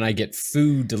for when I get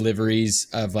food deliveries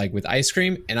of like with ice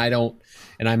cream and I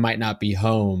might not be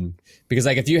home. Because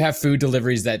like if you have food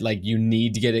deliveries that like you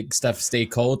need to get stuff stay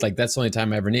cold, like that's the only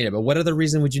time I ever need it. But what other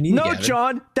reason would you need it, Gavin?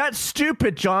 John, that's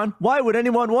stupid, John. Why would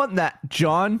anyone want that,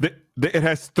 John? It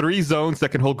has 3 zones that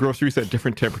can hold groceries at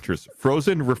different temperatures: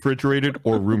 frozen, refrigerated,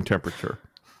 or room temperature.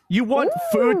 You want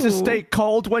food to stay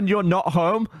cold when you're not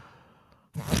home?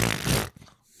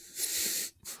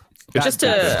 Just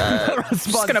going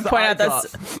to point out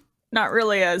not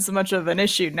really as much of an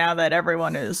issue now that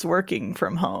everyone is working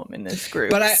from home in this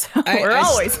group. But we're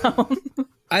always home.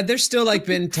 There's still like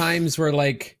been times where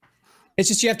like it's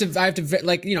just I have to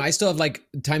like, you know, I still have like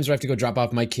times where I have to go drop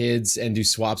off my kids and do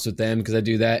swaps with them because I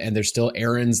do that, and there's still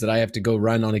errands that I have to go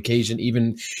run on occasion,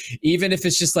 even if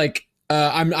it's just like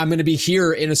I'm going to be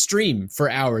here in a stream for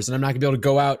hours and I'm not going to be able to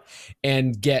go out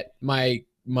and get my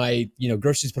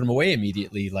groceries, put them away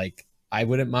immediately. Like I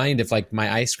wouldn't mind if like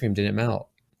my ice cream didn't melt.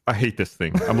 I hate this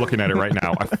thing. I'm looking at it right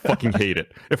now. I fucking hate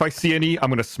it. If I see any, I'm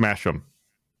going to smash them.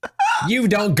 You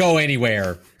don't go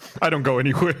anywhere. I don't go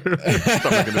anywhere.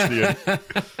 I'm not going to see it.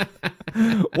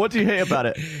 What do you hate about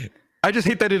it? I just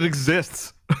hate that it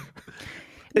exists.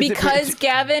 Because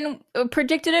Gavin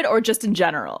predicted it, or just in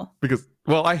general? Because,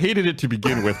 well, I hated it to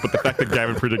begin with, but the fact that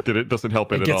Gavin predicted it doesn't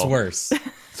help it at all. It gets worse.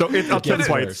 So I'll tell you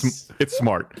why it's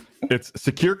smart. It's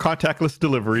secure contactless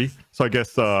delivery. So I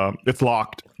guess it's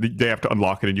locked. They have to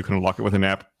unlock it, and you can unlock it with an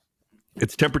app.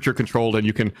 It's temperature controlled, and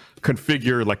you can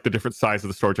configure like the different size of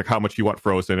the storage, like how much you want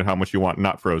frozen and how much you want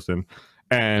not frozen.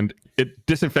 And it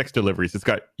disinfects deliveries. It's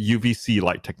got UVC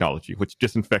light technology, which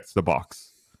disinfects the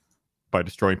box by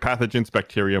destroying pathogens,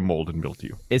 bacteria, mold, and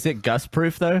mildew. Is it gust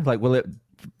proof though? Like, will it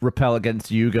repel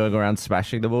against you going around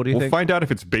smashing them all? Do you think? We'll find out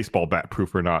if it's baseball bat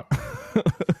proof or not.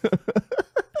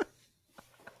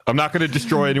 I'm not going to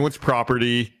destroy anyone's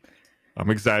property. I'm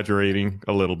exaggerating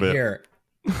a little bit. Here,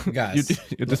 guys,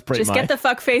 you just break Just get the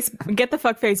fuck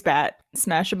face bat,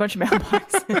 smash a bunch of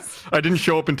mailboxes. I didn't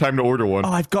show up in time to order one. Oh,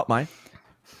 I've got mine.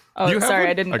 Oh, You have sorry, one?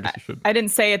 I didn't. I guess you should. I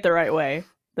didn't say it the right way.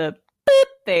 The beep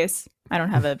face. I don't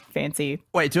have a fancy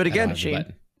Wait, do it again.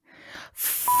 machine.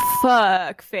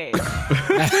 Fuck face.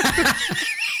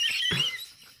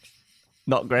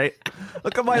 Not great.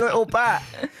 Look at my little bat.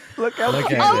 Look how Look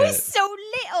cute. at Oh, it. he's so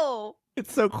little.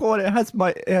 It's so cool. It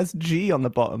has G on the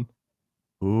bottom.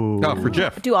 Ooh. Oh, for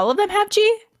Jeff. Do all of them have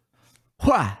G?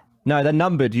 Wha? No, they're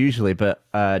numbered usually, but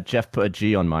Jeff put a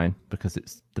G on mine because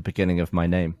it's the beginning of my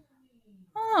name.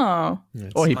 Oh.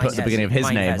 Or he Mine put the beginning of his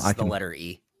mine name. has I the can... letter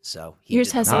E. So he Yours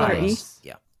did has the not. letter E?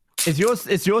 Yeah. Is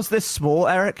yours this small,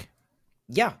 Eric?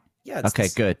 Yeah. It's Okay,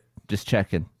 this- good. Just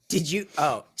checking. Did you?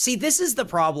 Oh, see, this is the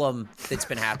problem that's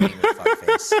been happening with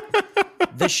Fuckface.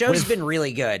 The show's been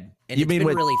really good, and You it's mean been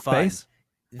with really fun. face?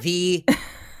 The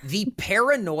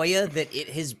paranoia that it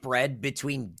has bred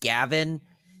between Gavin,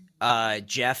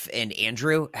 Jeff, and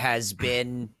Andrew has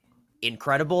been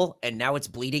incredible, and now it's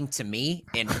bleeding to me.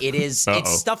 And it's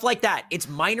stuff like that. It's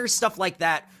minor stuff like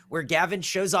that where Gavin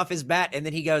shows off his bat, and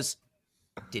then he goes,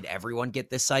 "Did everyone get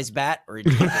this size bat, or is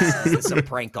this a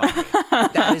prank on me?"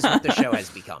 That is what the show has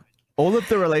become. All of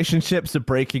the relationships are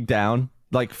breaking down,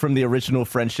 like from the original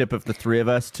friendship of the three of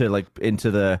us to like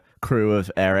into the crew of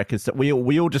Eric. Is that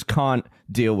we all just can't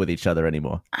deal with each other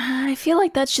anymore. I feel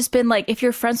like that's just been like, if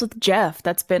you're friends with Jeff,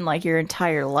 that's been like your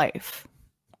entire life.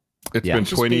 It's Yeah. been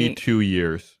Just 22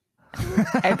 years.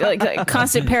 like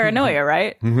constant paranoia,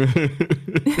 right?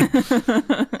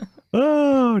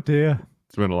 Oh dear.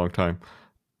 It's been a long time.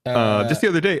 Just the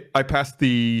other day, I passed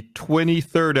the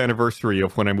 23rd anniversary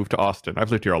of when I moved to Austin.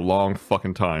 I've lived here a long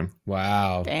fucking time.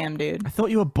 Wow. Damn, dude. I thought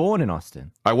you were born in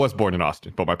Austin. I was born in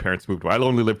Austin, but my parents moved away. I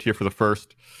only lived here for the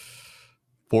first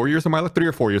 4 years of my life, 3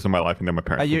 or 4 years of my life, and then my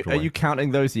parents moved away. Are you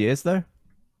counting those years though?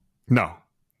 No.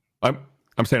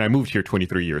 I'm saying I moved here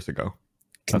 23 years ago.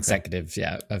 Consecutive,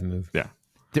 yeah, I've moved. Yeah.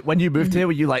 When you moved here,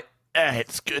 were you like,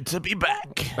 it's good to be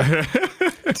back?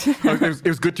 It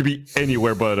was good to be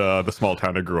anywhere but the small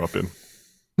town I grew up in.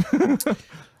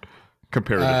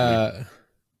 Comparatively.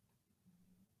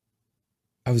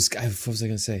 What was I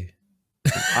gonna say?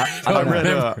 I read...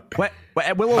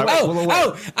 Wait, we'll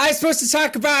I was supposed to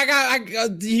talk about.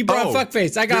 He brought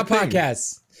Fuckface. I got a good thing.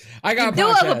 podcast. I got a Do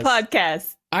podcast. have a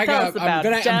podcast. I'm Tell us about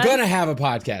it, John. gonna have a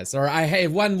podcast, or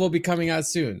one will be coming out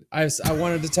soon. I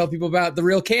wanted to tell people about the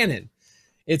real canon.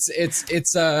 It's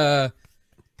about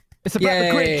the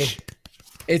Grinch.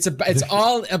 It's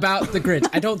all about the Grinch.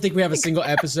 I don't think we have a single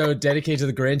episode dedicated to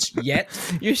the Grinch yet.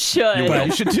 You should.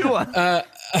 You should do one.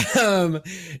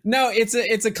 No, it's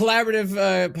a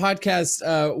collaborative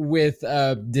podcast with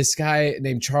this guy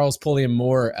named Charles Pulliam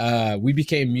Moore. We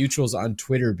became mutuals on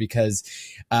Twitter because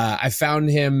I found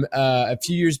him a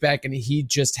few years back, and he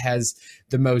just has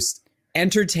the most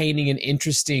entertaining and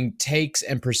interesting takes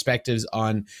and perspectives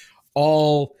on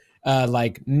all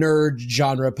like nerd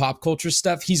genre pop culture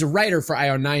stuff. He's a writer for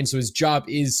IO9, so his job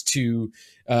is to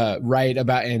write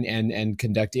about and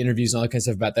conduct interviews and all that kind of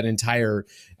stuff about that entire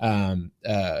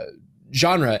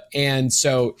genre. And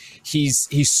so he's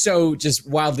so just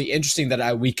wildly interesting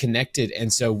that we connected.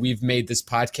 And so we've made this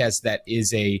podcast that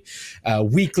is a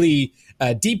weekly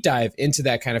deep dive into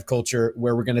that kind of culture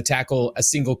where we're going to tackle a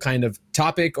single kind of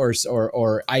topic or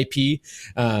IP.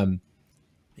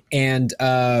 And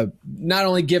not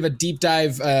only give a deep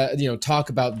dive, talk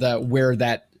about where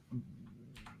that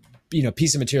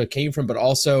piece of material came from, but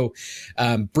also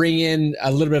bring in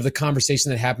a little bit of the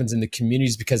conversation that happens in the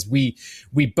communities, because we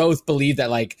both believe that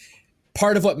like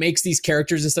part of what makes these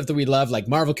characters and stuff that we love, like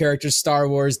Marvel characters, Star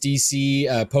Wars, DC,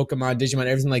 Pokemon, Digimon,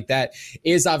 everything like that,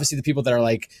 is obviously the people that are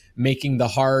like making the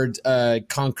hard,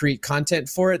 concrete content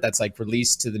for it that's like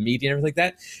released to the media and everything like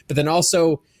that. But then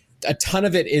also a ton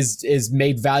of it is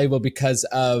made valuable because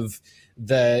of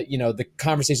the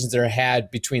conversations that are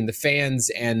had between the fans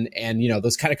and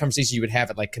those kind of conversations you would have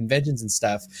at like conventions and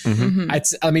stuff.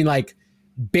 I mean, like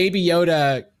Baby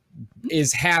Yoda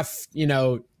is half,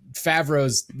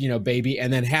 Favreau's, baby,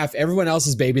 and then half everyone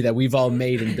else's baby that we've all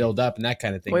made and built up and that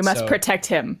kind of thing. We must protect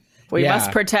him. We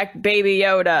must protect Baby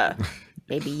Yoda.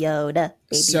 Baby Yoda.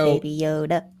 Baby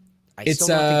Yoda. I still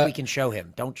don't think we can show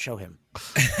him. Don't show him.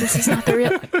 This is not the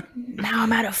real. Now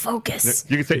I'm out of focus.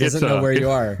 You can say He doesn't know where you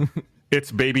are. It's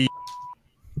baby.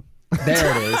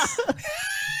 There it is.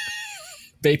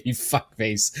 Baby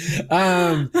fuckface.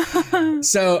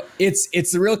 So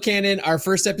it's the real canon. Our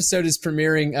first episode is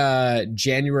premiering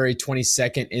January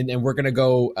 22nd, and we're gonna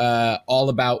go all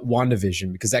about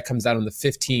WandaVision because that comes out on the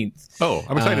 15th. Oh,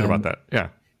 I'm excited about that. Yeah.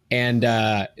 And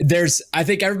I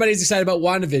think everybody's excited about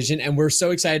WandaVision, and we're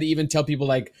so excited to even tell people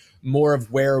like more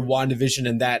of where WandaVision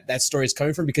and that story is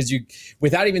coming from, because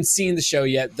without even seeing the show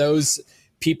yet, those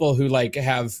people who like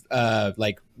have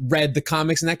like read the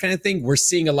comics and that kind of thing, we're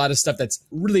seeing a lot of stuff that's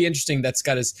really interesting that's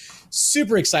got us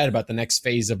super excited about the next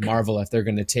phase of Marvel if they're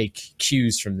going to take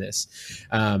cues from this.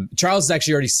 Charles has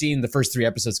actually already seen the first 3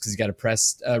 episodes because he got a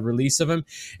press release of them,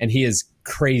 and he is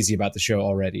crazy about the show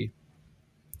already.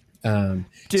 So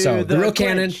the real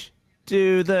canon.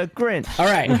 Do the Grinch. All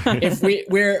right. If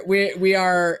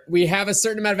we have a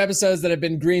certain amount of episodes that have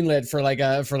been greenlit for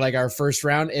our first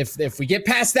round. If we get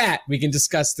past that, we can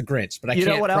discuss the Grinch. But I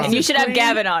can't. What else? And you should have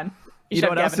Gavin on. You know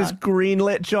what else is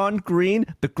greenlit, John? Green,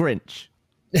 the Grinch.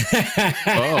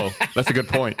 Oh, that's a good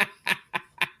point.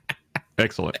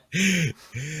 Excellent.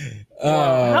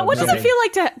 What does it feel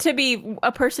like to be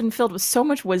a person filled with so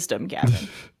much wisdom, Gavin?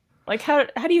 Like how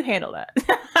do you handle that?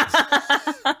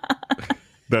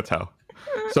 That's how.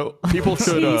 So people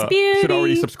should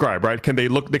already subscribe, right? They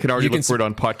can already look for it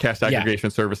on podcast aggregation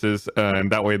services,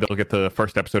 and that way they'll get the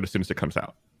first episode as soon as it comes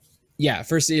out. Yeah,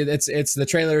 first it's the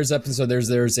trailer is up, and so there's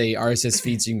a RSS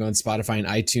feed, so you can go on Spotify and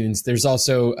iTunes. There's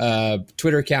also a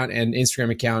Twitter account and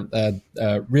Instagram account,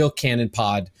 Real Canon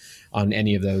Pod, on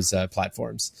any of those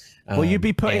platforms. Will you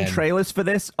be putting trailers for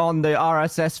this on the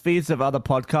RSS feeds of other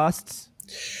podcasts?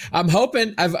 I'm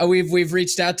hoping. We've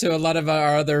reached out to a lot of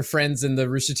our other friends in the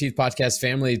Rooster Teeth podcast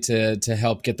family to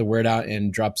help get the word out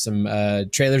and drop some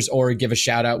trailers or give a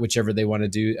shout out, whichever they want to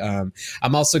do.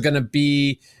 I'm also going to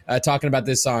be talking about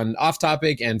this on Off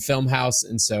Topic and Film House,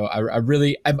 and so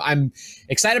I'm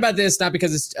excited about this, not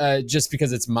because it's just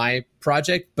because it's my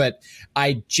project, but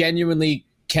I genuinely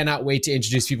cannot wait to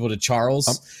introduce people to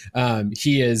Charles.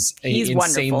 He's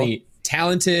insanely wonderful,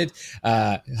 talented,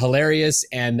 hilarious,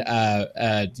 and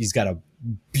he's got a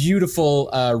beautiful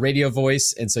radio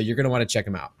voice, and so you're going to want to check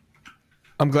him out.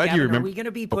 I'm glad Gavin, you remember. Are we going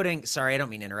to be putting? Sorry, I don't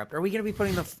mean to interrupt. Are we going to be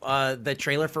putting the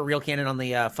trailer for Real Canon on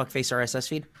the Fuckface RSS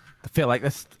feed? I feel like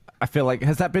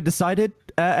has that been decided,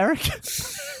 Eric?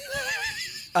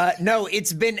 No,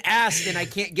 it's been asked, and I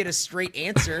can't get a straight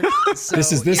answer. So,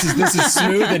 this is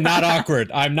smooth and not awkward.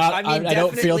 I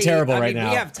don't feel terrible right now.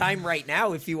 We have time right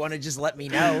now if you want to just let me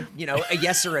know, a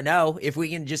yes or a no. If we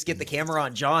can just get the camera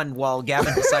on John while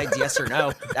Gavin decides yes or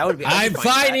no, that would be. I'm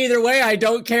fine either way. I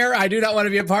don't care. I do not want to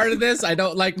be a part of this. I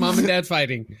don't like mom and dad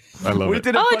fighting. I love it.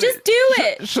 Just do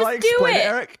it. Shall I explain it,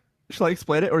 Eric? Shall I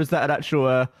explain it, or is that an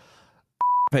actual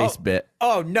face bit?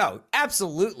 Oh no,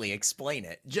 absolutely explain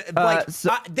it.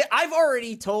 I've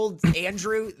already told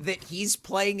Andrew that he's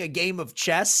playing a game of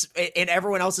chess and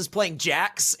everyone else is playing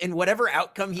jacks, and whatever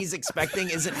outcome he's expecting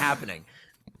isn't happening.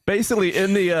 Basically,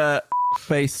 in the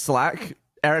face Slack,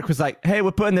 Eric was like, "Hey,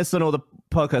 we're putting this on all the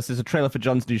podcasts. There's a trailer for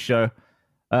John's new show.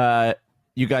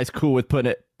 You guys cool with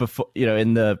putting it before,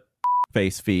 in the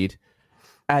face feed?"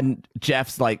 And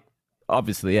Jeff's like,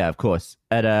 "Obviously, yeah, of course."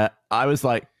 And I was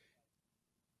like,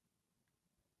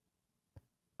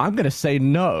 I'm gonna say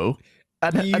no,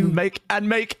 and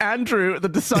make Andrew the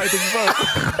deciding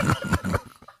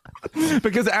vote,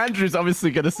 because Andrew's obviously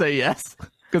gonna say yes,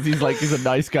 because he's a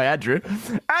nice guy, Andrew.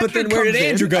 But then where did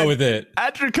Andrew go with it?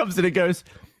 Andrew comes in and goes,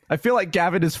 "I feel like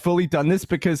Gavin has fully done this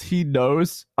because he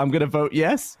knows I'm gonna vote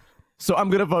yes, so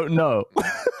I'm gonna vote no."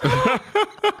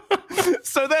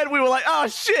 So then we were like, oh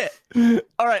shit.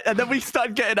 All right. And then we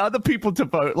started getting other people to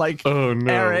vote. Like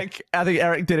Eric. I think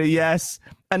Eric did a yes.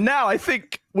 And now I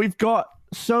think we've got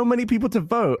so many people to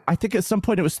vote. I think at some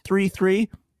point it was 3-3.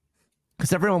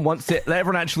 Because everyone wants it.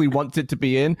 Everyone actually wants it to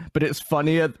be in, but it's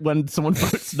funnier when someone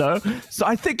votes no. So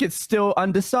I think it's still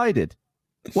undecided.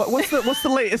 What's the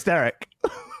latest, Eric?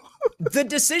 The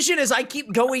decision is I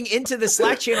keep going into the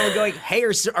Slack channel and going, hey,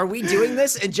 are we doing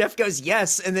this? And Jeff goes,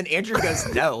 yes. And then Andrew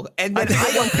goes, no. And then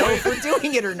I don't know if we're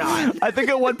doing it or not. I think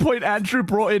at one point Andrew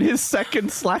brought in his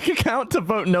second Slack account to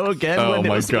vote no again. Oh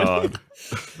my god.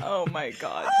 Oh my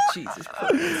god. Jesus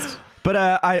Christ. But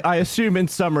I assume in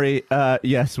summary,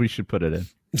 yes, we should put it in.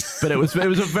 But it was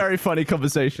a very funny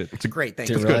conversation. It's a great thing.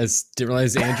 Didn't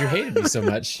realize Andrew hated me so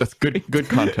much. That's good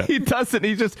content. He doesn't.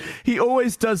 He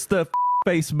always does the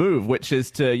face move, which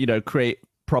is to, create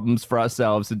problems for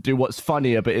ourselves and do what's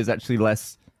funnier, but is actually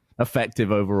less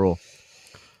effective overall.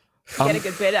 Get a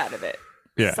good bit out of it.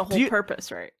 Yeah. It's the whole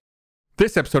purpose, right?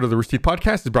 This episode of the Rooster Teeth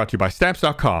Podcast is brought to you by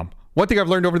Stamps.com. One thing I've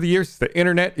learned over the years is the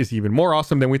internet is even more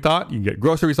awesome than we thought. You can get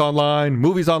groceries online,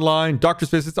 movies online,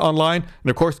 doctor's visits online, and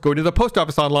of course, go to the post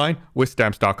office online with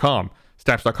Stamps.com.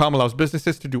 Stamps.com allows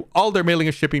businesses to do all their mailing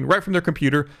and shipping right from their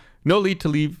computer. No need to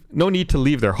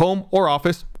leave their home or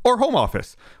office or home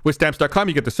office. With Stamps.com,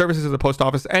 you get the services of the post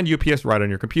office and UPS right on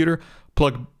your computer,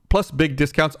 plus big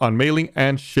discounts on mailing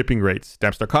and shipping rates.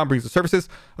 Stamps.com brings the services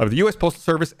of the U.S. Postal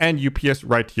Service and UPS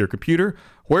right to your computer,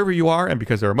 wherever you are, and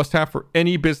because they're a must-have for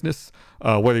any business,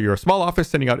 whether you're a small office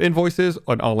sending out invoices,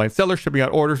 an online seller shipping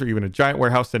out orders, or even a giant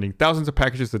warehouse sending thousands of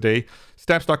packages a day,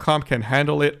 Stamps.com can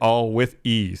handle it all with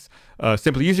ease.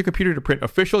 Simply use your computer to print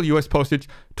official U.S. postage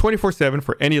 24/7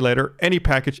 for any letter, any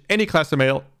package, any class of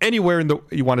mail, anywhere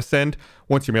you want to send.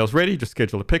 Once your mail's ready, just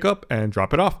schedule a pickup and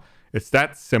drop it off. It's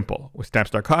that simple. With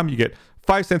Stamps.com, you get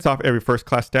 5 cents off every first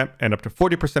class stamp and up to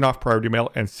 40% off priority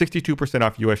mail and 62%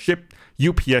 off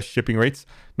UPS shipping rates.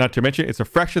 Not to mention, it's a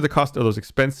fraction of the cost of those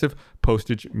expensive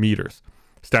postage meters.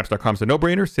 Stamps.com is a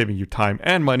no-brainer, saving you time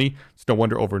and money. It's no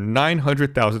wonder over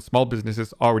 900,000 small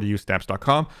businesses already use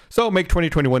Stamps.com. So make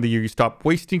 2021 the year you stop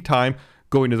wasting time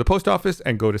going to the post office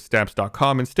and go to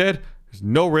Stamps.com instead. There's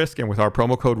no risk, and with our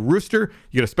promo code ROOSTER,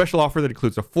 you get a special offer that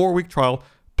includes a 4-week trial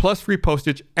plus free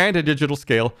postage and a digital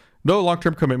scale. No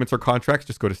long-term commitments or contracts.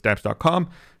 Just go to Stamps.com,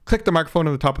 click the microphone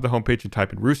on the top of the homepage and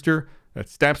type in Rooster.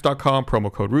 That's Stamps.com,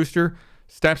 promo code Rooster.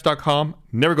 Stamps.com.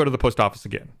 Never go to the post office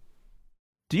again.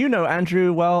 Do you know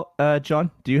Andrew well,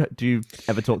 John? Do you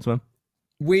ever talk to him?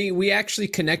 We actually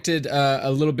connected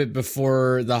a little bit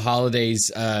before the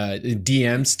holidays,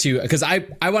 DMs too, because I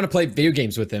want to play video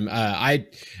games with him. I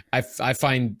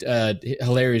find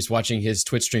hilarious watching his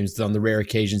Twitch streams on the rare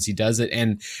occasions he does it.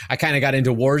 And I kind of got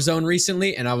into Warzone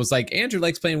recently, and I was like, Andrew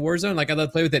likes playing Warzone. Like, I'd love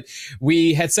to play with it.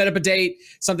 We had set up a date.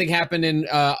 Something happened in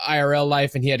IRL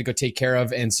life, and he had to go take care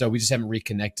of, and so we just haven't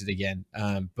reconnected again.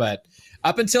 But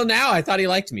up until now, I thought he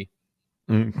liked me.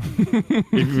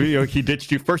 He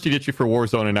ditched you first. He ditched you for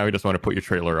Warzone, and now he doesn't want to put your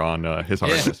trailer on his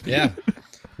hard disk. Yeah.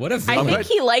 What a I think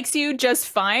he likes you just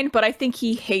fine, but I think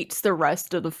he hates the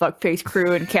rest of the fuckface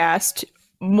crew and cast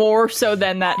more so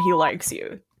than that he likes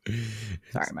you.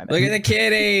 Sorry, my bad. Look at the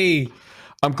kitty.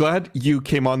 I'm glad you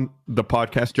came on the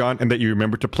podcast, John, and that you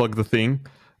remembered to plug the thing.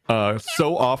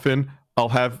 So often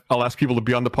I'll ask people to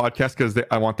be on the podcast because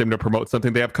I want them to promote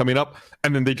something they have coming up,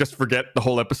 and then they just forget the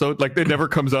whole episode. Like, it never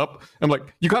comes up. I'm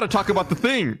like, you got to talk about the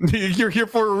thing. You're here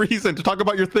for a reason to talk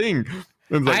about your thing.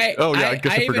 And like, I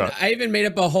guess I forgot. I even made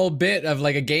up a whole bit of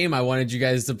like a game I wanted you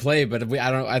guys to play, but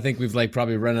I think we've like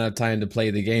probably run out of time to play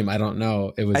the game. I don't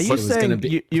know. Are you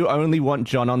saying you only want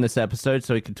John on this episode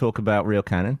so he can talk about Real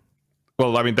Canon?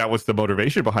 Well, I mean, that was the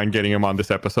motivation behind getting him on this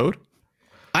episode.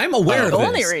 I'm aware of this.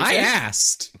 Only reason. I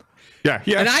asked. Yeah.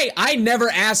 And I never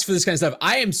asked for this kind of stuff.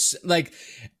 I am like,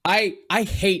 I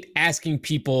hate asking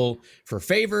people for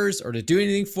favors or to do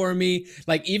anything for me.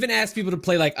 Like, even ask people to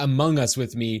play like Among Us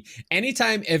with me.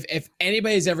 Anytime, if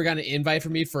anybody's ever gotten an invite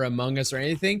from me for Among Us or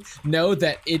anything, know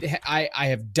that I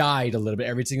have died a little bit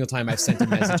every single time I've sent a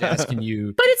message asking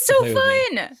you. But it's so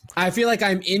fun. I feel like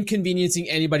I'm inconveniencing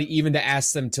anybody even to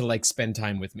ask them to like spend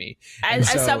time with me. As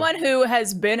someone who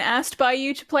has been asked by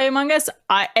you to play Among Us,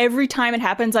 every time it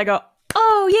happens, I go,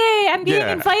 oh, yay, I'm being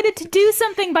invited to do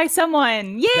something by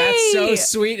someone. Yay! That's so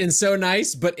sweet and so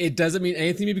nice, but it doesn't mean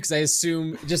anything to me because I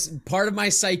assume, just part of my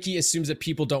psyche assumes that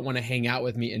people don't want to hang out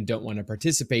with me and don't want to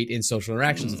participate in social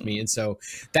interactions with me. And so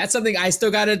that's something I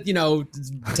still got to,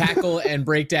 tackle and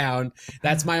break down.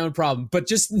 That's my own problem. But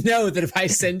just know that if I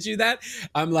send you that,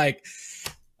 I'm like,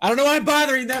 I don't know why I'm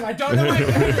bothering them. I don't know why I'm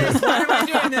doing this. Why am I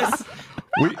doing this?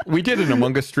 We did an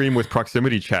Among Us stream with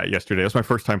proximity chat yesterday. It was my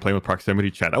first time playing with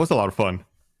proximity chat. That was a lot of fun.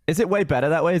 Is it way better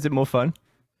that way? Is it more fun?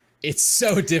 It's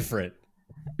so different.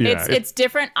 Yeah, it's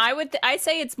different. I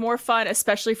say it's more fun,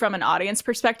 especially from an audience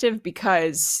perspective,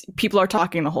 because people are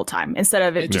talking the whole time instead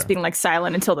of it just being like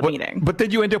silent until the meeting. But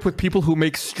then you end up with people who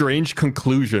make strange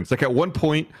conclusions. Like at one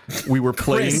point we were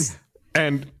playing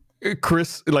and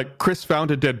Chris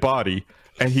found a dead body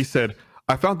and he said,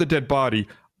 I found the dead body.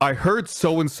 I heard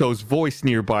so-and-so's voice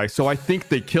nearby, so I think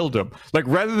they killed him. Like,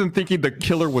 rather than thinking the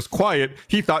killer was quiet,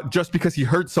 he thought just because he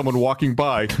heard someone walking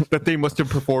by that they must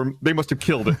have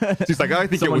killed it. So he's like, I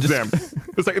think Someone it was them.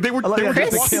 It's like, they were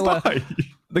just walking by.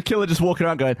 The killer just walking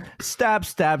around going, stab,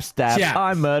 stab, stab, Yeah.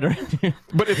 I'm murdering you.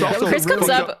 But it's also Chris comes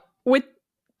up with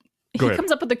Go ahead.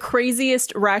 comes up with the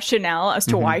craziest rationale as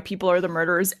to why people are the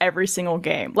murderers every single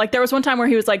game. Like there was one time where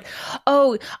he was like,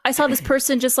 "Oh, I saw this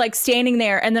person just like standing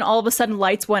there, and then all of a sudden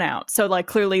lights went out. So like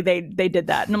clearly they did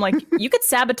that." And I'm like, "You could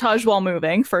sabotage while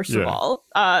moving. First of all,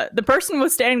 the person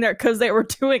was standing there because they were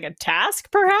doing a task,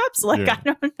 perhaps. Like I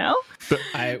don't know."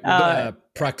 The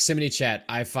proximity chat,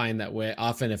 I find that way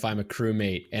often if I'm a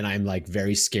crewmate and I'm like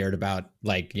very scared about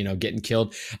like, you know, getting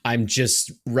killed, I'm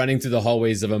just running through the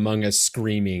hallways of Among Us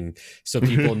screaming so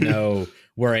people know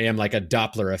where I am, like a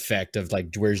Doppler effect of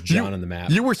like, where's John on the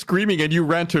map? You were screaming and you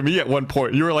ran to me at one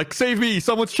point. You were like, "Save me!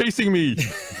 Someone's chasing me!"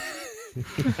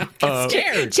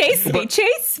 Scared.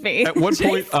 Chase me. At one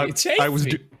point, Chase I was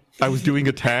me. I was doing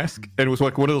a task, and it was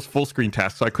like one of those full screen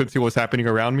tasks, so I couldn't see what was happening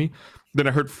around me. Then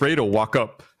I heard Fredo walk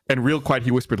up, and real quiet,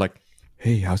 he whispered like,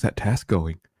 "Hey, how's that task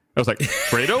going?" I was like,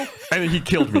 "Fredo," and then he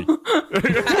killed me.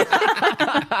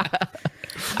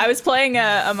 I was playing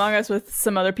Among Us with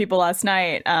some other people last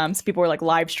night. Some people were like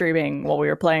live streaming while we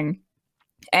were playing,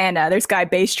 and there's guy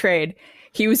Base Trade.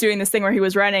 He was doing this thing where he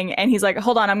was running, and he's like,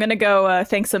 "Hold on, I'm gonna go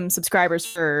thank some subscribers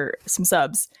for some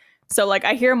subs." So like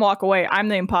I hear him walk away. I'm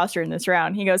the imposter in this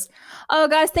round. He goes, "Oh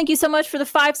guys, thank you so much for the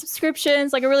 5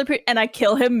 subscriptions. Like I really and I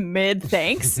kill him mid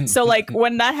thanks." So like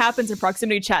when that happens in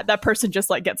proximity chat, that person just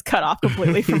like gets cut off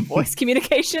completely from voice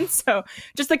communication. So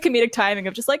just the comedic timing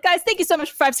of just like, "Guys, thank you so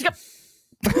much for 5 subscriptions."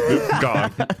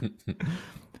 God.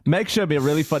 Meg showed me a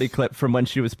really funny clip from when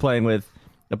she was playing with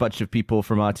a bunch of people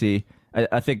from RT.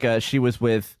 I think she was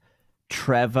with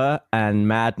Trevor and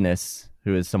Madness,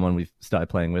 who is someone we've started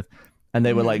playing with. And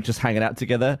they were like just hanging out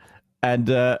together, and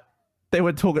they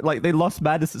were talking like they lost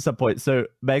Madness at some point. So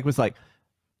Meg was like,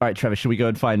 "All right, Trevor, should we go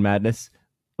and find Madness?"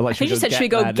 Or, like, I think she said, "Should we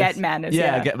go get Madness?"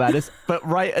 Yeah, get Madness. But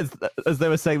right as they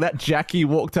were saying that, Jackie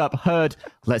walked up, heard,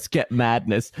 "Let's get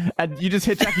Madness," and you just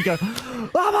hear Jackie go, "Oh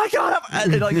my god!"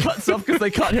 And it like cuts off because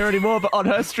they can't hear anymore. But on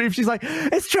her stream, she's like,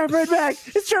 "It's Trevor and Meg.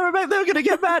 It's Trevor and Meg. They were gonna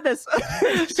get Madness."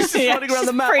 She's just running around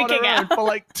the map on her own for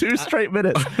like 2 straight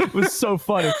minutes. It was so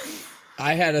funny.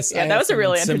 I had a that was a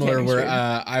really similar entertaining where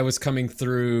stream. I was coming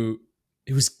through.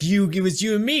 It was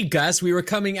you and me, Gus. We were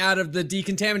coming out of the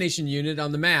decontamination unit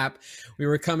on the map. We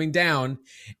were coming down,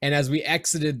 and as we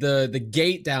exited the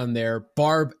gate down there,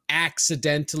 Barb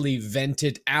accidentally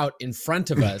vented out in front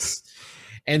of us,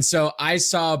 and so I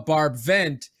saw Barb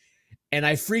vent. And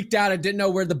I freaked out. I didn't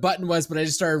know where the button was, but I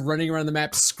just started running around the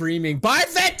map screaming, "Barb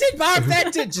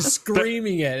vented!" Just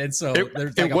screaming it. And so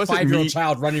there's like a 5-year-old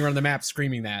child running around the map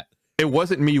screaming that. It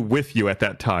wasn't me with you at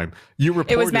that time. You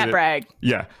reported It was Matt Bragg.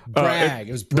 Yeah. Bragg.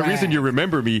 It was Bragg. The reason you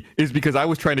remember me is because I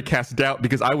was trying to cast doubt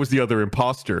because I was the other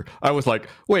imposter. I was like,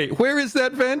 "Wait, where is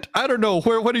that vent? I don't know.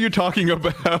 What are you talking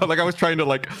about?" Like I was trying to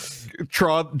like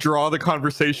draw the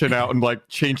conversation out and like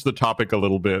change the topic a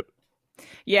little bit.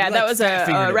 Yeah, that was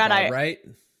a round right?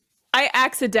 I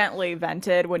accidentally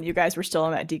vented when you guys were still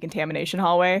in that decontamination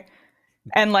hallway.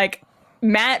 And like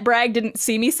Matt Bragg didn't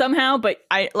see me somehow, but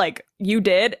you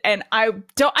did. And I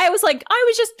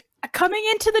was just coming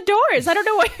into the doors. I don't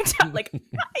know what you're talking. Like,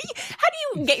 how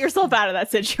do you get yourself out of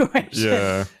that situation?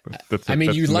 Yeah.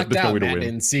 You lucked out, Matt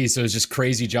didn't see, so it was just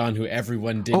Crazy John, who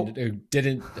everyone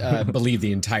didn't believe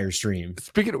the entire stream.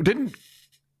 Speaking of, didn't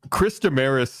Chris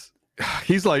Damaris,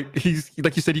 he's like you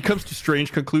said, he comes to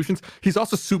strange conclusions. He's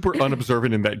also super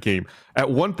unobservant in that game. At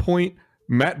one point,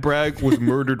 Matt Bragg was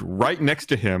murdered right next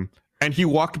to him, and he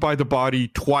walked by the body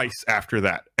twice after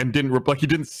that and he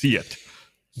didn't see it.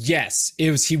 Yes,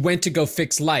 it was. He went to go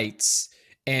fix lights,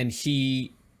 and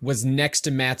he was next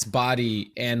to Matt's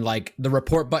body, and like the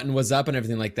report button was up and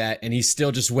everything like that, and he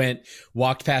still just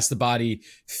walked past the body,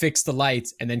 fixed the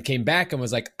lights, and then came back and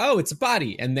was like, "Oh, it's a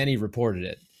body," and then he reported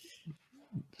it.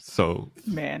 So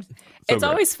man, it's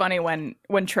always funny when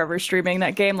Trevor's streaming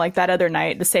that game. Like that other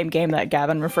night, the same game that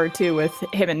Gavin referred to with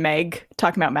him and Meg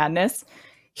talking about Madness,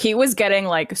 he was getting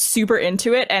like super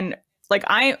into it, and like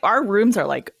our rooms are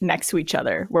like next to each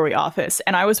other where we office,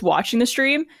 and I was watching the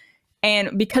stream,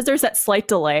 and because there's that slight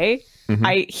delay,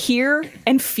 I hear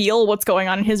and feel what's going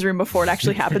on in his room before it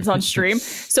actually happens on stream.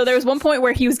 So there was one point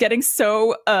where he was getting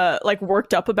so like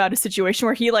worked up about a situation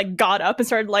where he like got up and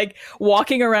started like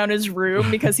walking around his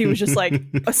room because he was just like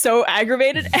so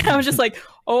aggravated. And I was just like,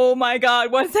 oh my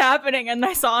God, what's happening? And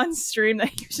I saw on stream that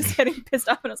he was just getting pissed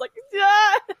off, and I was like,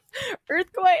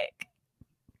 earthquake.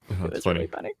 Oh, It was funny. really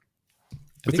funny.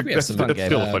 I think we have some That's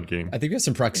still a fun game. I think we have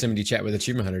some proximity chat with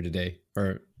Achievement Hunter today.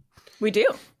 Or We do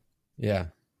yeah,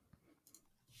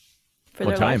 for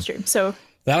What their time? live stream. So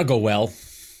that'll go well.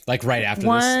 Like right after this.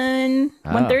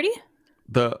 1:30.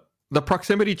 The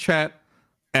proximity chat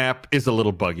app is a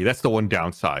little buggy. That's the one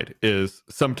downside, is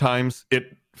sometimes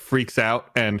it freaks out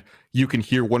and you can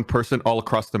hear one person all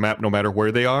across the map no matter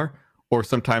where they are, or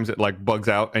sometimes it like bugs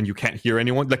out and you can't hear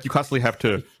anyone. Like you constantly have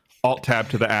to alt tab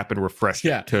to the app and refresh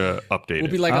it to update We'll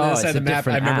be it. like on the other Oh, side of it's the a map. I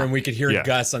different remember app. when we could hear Yeah.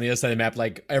 Gus on the other side of the map,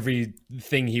 like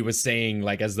everything he was saying,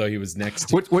 like as though he was next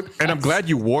to. And I'm glad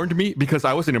you warned me, because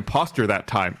I was an imposter that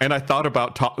time, and I thought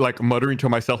about like muttering to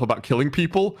myself about killing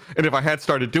people, and if I had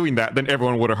started doing that, then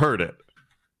everyone would have heard it.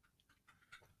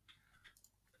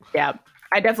 Yeah,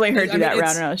 I definitely heard I you mean, that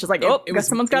round, and I was just like, oh, it guess was-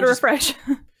 someone's it got to was just- refresh.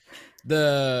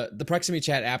 The proximity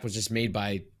chat app was just made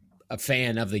by a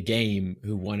fan of the game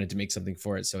who wanted to make something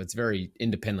for it, so it's very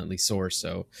independently sourced.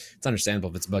 So it's understandable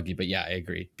if it's buggy, but yeah, I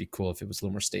agree. It'd be cool if it was a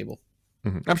little more stable.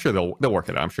 I'm sure they'll work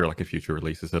it out. I'm sure like in future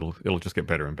releases it'll just get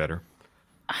better and better.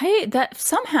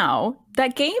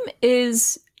 That game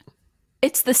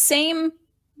it's the same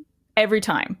every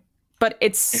time, but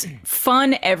it's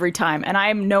fun every time, and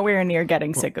I'm nowhere near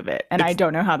getting sick of it, and I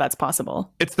don't know how that's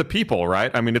possible. It's the people,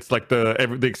 right? I mean, it's like the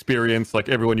experience, like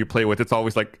everyone you play with. It's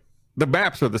always like the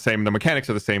maps are the same, the mechanics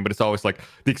are the same, but it's always like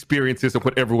the experiences of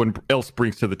what everyone else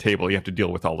brings to the table you have to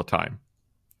deal with all the time.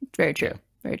 Very true.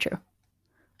 Very true.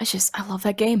 I love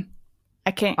that game. I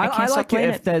can't I stop like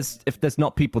it playing if there's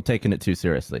not people taking it too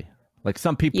seriously. Like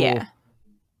some people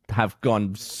have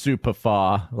gone super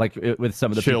far, like with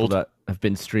some of the people Chilled. that have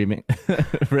been streaming.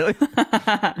 Really?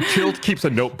 Chilled keeps a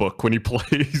notebook when he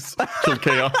plays Chilled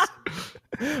Chaos.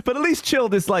 But at least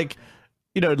Chilled is like,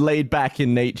 laid back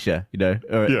in nature,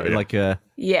 or Yeah, yeah. like a.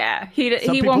 Yeah, Some he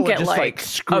people won't are get just like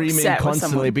screaming upset with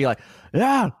constantly, someone. be like,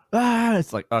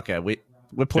 it's like, okay,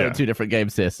 we're playing Yeah. two different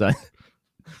games here, so.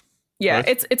 Yeah,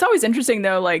 That's- it's always interesting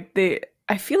though. Like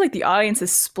I feel like the audience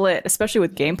is split, especially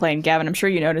with gameplay. And Gavin, I'm sure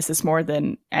you notice this more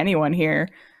than anyone here.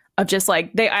 Of just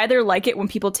like they either like it when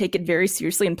people take it very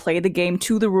seriously and play the game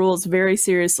to the rules very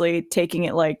seriously, taking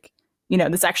it like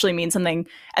this actually means something.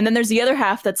 And then there's the other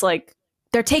half that's like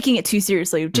they're taking it too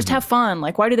seriously. Just have fun.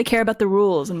 Like why do they care about the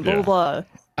rules and blah Yeah. blah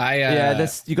blah.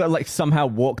 You got to like somehow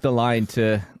walk the line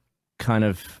to kind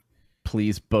of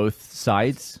please both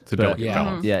sides. It's a But, delicate Yeah.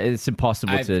 balance. yeah, it's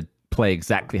impossible to play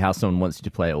exactly how someone wants you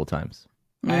to play at all times.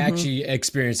 I actually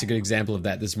experienced a good example of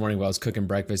that this morning while I was cooking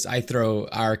breakfast. I throw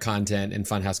our content and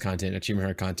Funhouse content, Achievement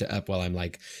Hunter content up while I'm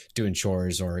like doing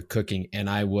chores or cooking. And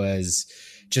I was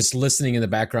just listening in the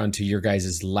background to your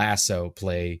guys' Lasso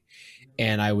play.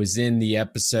 And I was in the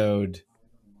episode.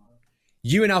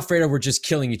 You and Alfredo were just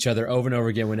killing each other over and over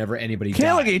again whenever anybody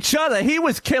Killing died. each other. He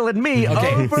was killing me.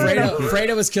 Okay, over and over.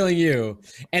 Fredo was killing you,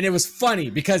 and it was funny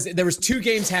because there was two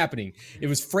games happening. It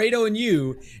was Fredo and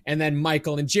you, and then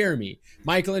Michael and Jeremy.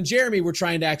 Michael and Jeremy were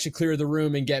trying to actually clear the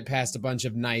room and get past a bunch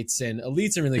of knights and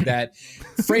elites and everything like that.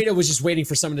 Fredo was just waiting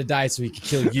for someone to die so he could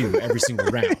kill you every single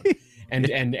round,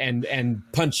 and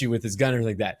punch you with his gun or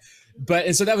like that.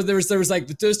 And so there was like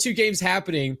those two games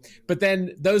happening, but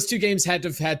then those two games had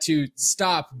to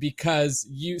stop because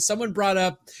someone brought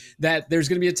up that there's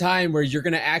going to be a time where you're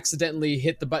going to accidentally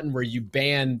hit the button where you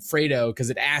ban Fredo because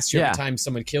it asks you every time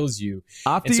someone kills you.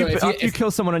 After And you kill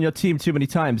someone on your team too many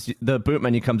times, the boot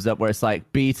menu comes up where it's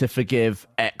like B to forgive,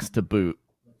 X to boot.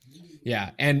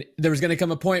 Yeah, and there was going to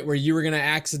come a point where you were going to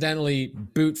accidentally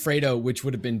boot Fredo, which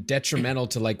would have been detrimental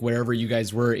to like wherever you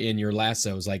guys were in your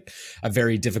lassos, like a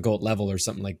very difficult level or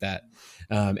something like that.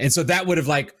 And so that would have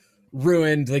like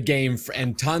ruined the game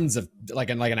and tons of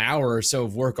like an hour or so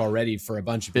of work already for a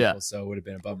bunch of people. Yeah. So it would have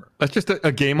been a bummer. That's just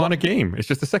a game on a game. It's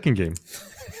just a second game.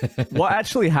 What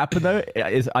actually happened though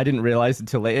is I didn't realize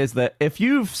until later is that if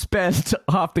you've spent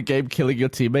half the game killing your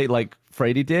teammate like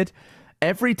Frady did,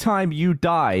 every time you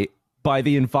die by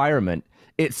the environment,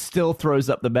 it still throws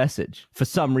up the message for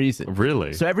some reason.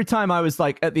 Really? So every time I was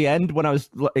like at the end when I was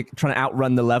like trying to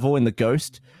outrun the level in the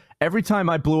ghost, every time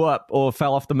I blew up or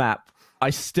fell off the map, I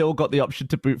still got the option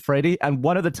to boot Freddy. And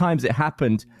one of the times it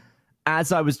happened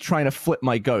as I was trying to flip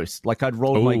my ghost. Like I'd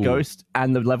rolled my Ooh. ghost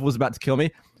and the level was about to kill me.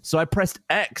 So I pressed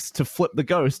X to flip the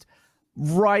ghost.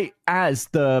 right as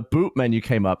the boot menu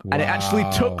came up, and it actually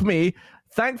took me.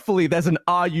 Thankfully, there's an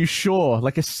 "Are you sure?"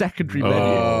 like a secondary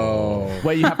menu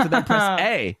where you have to then press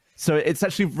A. So it's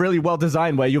actually really well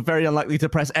designed, where you're very unlikely to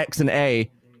press X and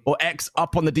A, or X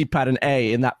up on the D-pad and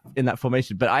A in that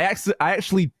formation. But I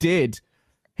actually did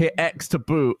hit X to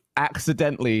boot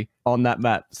accidentally on that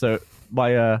map. So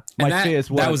my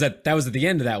fears were that was at the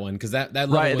end of that one, because that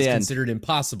level was considered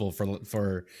impossible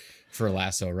for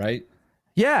Lasso, right?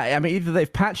 Yeah, I mean, either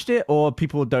they've patched it or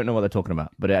people don't know what they're talking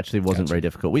about, but it actually wasn't very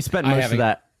difficult. We spent most of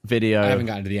that video. I haven't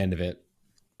gotten to the end of it.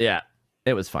 Yeah,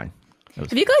 it was fine.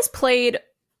 Have you guys played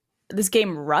this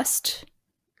game Rust?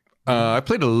 I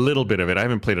played a little bit of it. I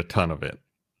haven't played a ton of it.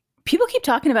 People keep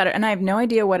talking about it, and I have no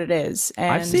idea what it is.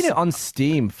 And I've seen it on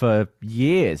Steam for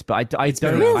years, but I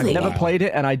don't. Really? I've never played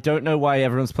it, and I don't know why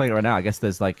everyone's playing it right now. I guess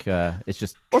there's like it's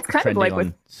just it's kind of like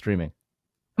with streaming.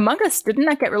 Among Us, didn't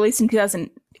that get released in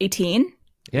 2018?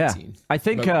 Yeah, I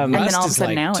think. And then all of a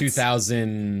sudden like now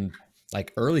 2000,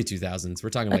 like early 2000s. We're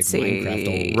talking like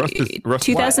Minecraft old. Rust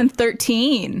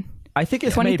 2013. I think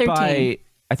it's made by.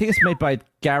 I think it's made by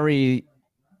Gary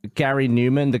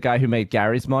Newman, the guy who made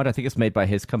Gary's Mod. I think it's made by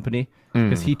his company,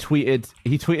 because he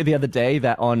tweeted the other day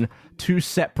that on 2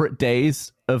 separate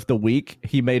days of the week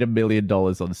he made $1 million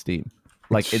on Steam,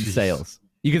 like in sales.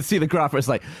 You can see the graph where it's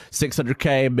like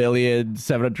 600K, million,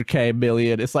 700K,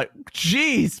 million. It's like,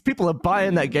 geez, people are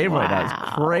buying that game right now.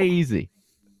 It's crazy.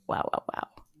 Wow.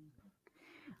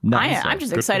 Nice. I'm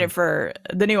just excited for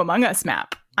the new Among Us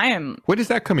map. I am. When is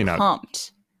that coming out?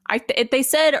 Pumped. They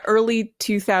said early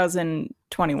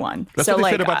 2021. That's so what they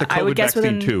like, said about the I would COVID guess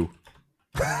vaccine within... too.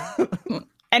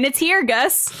 And it's here,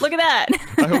 Gus. Look at that.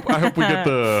 I hope we get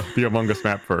the Among Us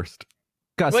map first.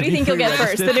 Gus, What do you think you'll get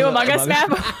first? The new Among Us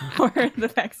map or the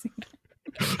vaccine?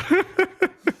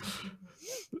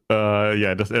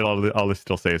 All this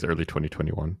still say is early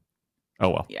 2021. Oh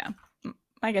well. Yeah.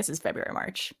 My guess is February,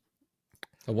 March.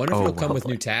 I wonder if it'll come with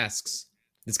new tasks.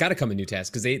 It's got to come with new tasks,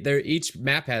 because each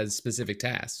map has specific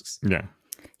tasks. Yeah.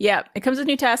 Yeah, it comes with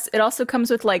new tasks. It also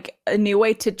comes with like a new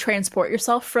way to transport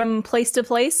yourself from place to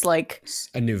place, like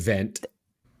a new vent,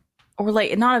 or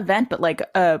like not a vent, but like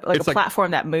a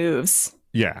platform that moves.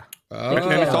 Yeah.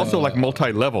 And it's also like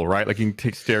multi-level, right? Like you can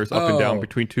take stairs up and down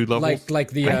between 2 levels.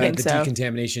 Like the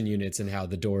decontamination units and how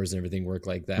the doors and everything work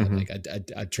like that, like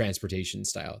a transportation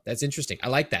style. That's interesting. I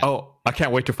like that. Oh, I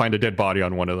can't wait to find a dead body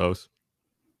on one of those.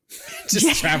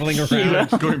 Just traveling around,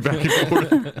 going back and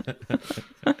forth.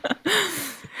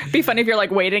 Be funny if you're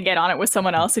like waiting to get on it with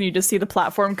someone else and you just see the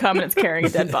platform come and it's carrying a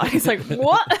dead body. It's like,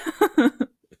 what?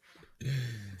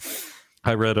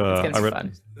 I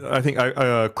think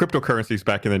cryptocurrency's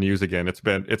back in the news again.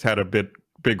 It's had a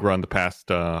big run the past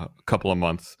couple of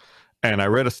months. And I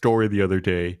read a story the other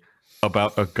day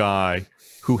about a guy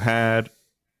who had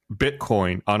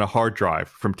Bitcoin on a hard drive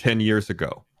from 10 years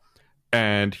ago.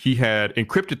 And he had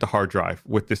encrypted the hard drive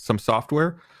with some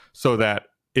software so that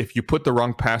if you put the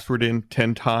wrong password in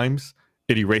 10 times,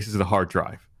 it erases the hard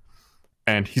drive.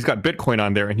 And he's got Bitcoin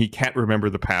on there and he can't remember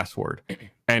the password.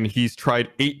 And he's tried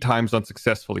 8 times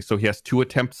unsuccessfully. So he has 2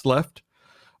 attempts left.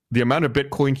 The amount of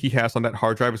Bitcoin he has on that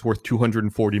hard drive is worth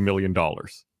 $240 million.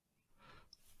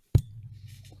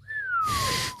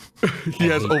 He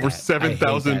has over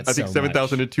 7,000, I think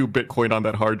 7,002 Bitcoin on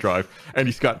that hard drive. And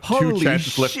he's got 2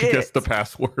 chances left to guess the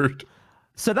password.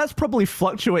 So that's probably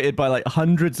fluctuated by like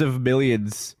hundreds of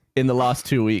millions in the last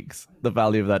 2 weeks, the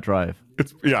value of that drive.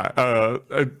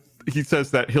 He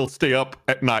says that he'll stay up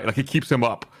at night. Like it keeps him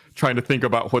up trying to think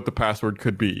about what the password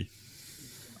could be.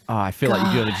 Oh, I feel like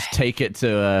you're going to just take it to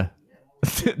the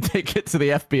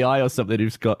FBI or something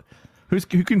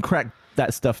who can crack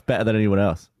that stuff better than anyone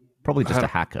else. Probably just a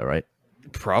hacker, right?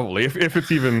 Probably, if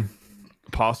it's even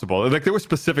possible. Like there was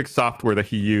specific software that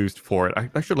he used for it.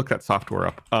 I should look that software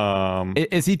up.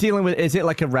 Is he dealing with? Is it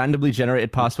like a randomly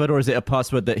generated password, or is it a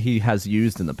password that he has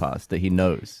used in the past that he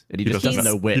knows and he just doesn't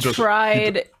know which?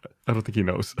 I don't think he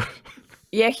knows.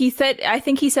 Yeah, I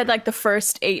think he said like the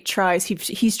first 8 tries,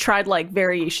 he's tried like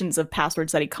variations of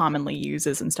passwords that he commonly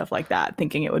uses and stuff like that,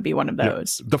 thinking it would be one of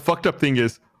those. Yeah. The fucked up thing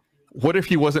is, what if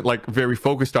he wasn't like very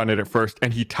focused on it at first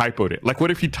and he typoed it? Like, what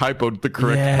if he typoed the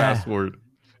correct password?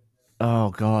 Oh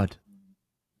God,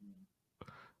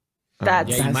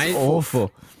 that's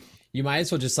awful. You might as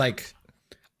well just like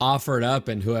offer it up,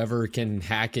 and whoever can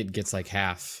hack it gets like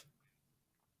half.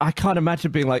 I can't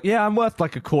imagine being like, yeah, I'm worth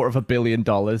like $250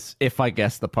 million if I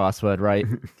guess the password right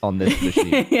on this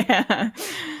machine. Yeah,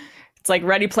 it's like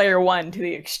Ready Player One to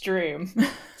the extreme.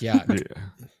 Yeah.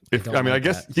 I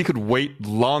guess he could wait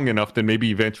long enough, then maybe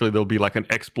eventually there'll be like an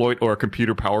exploit or a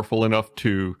computer powerful enough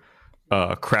to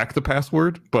crack the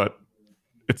password. But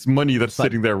It's money that's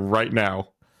sitting there right now.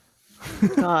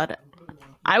 God,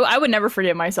 I would never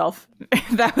forgive myself if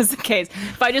that was the case.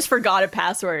 If I just forgot a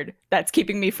password that's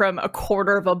keeping me from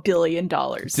 $250 million.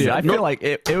 Dude, I feel like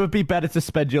it would be better to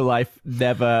spend your life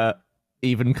never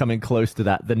even coming close to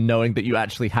that than knowing that you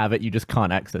actually have it, you just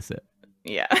can't access it.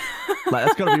 Yeah. Like,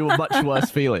 that's gotta be a much worse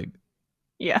feeling.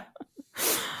 Yeah.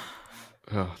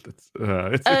 Oh,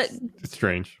 it's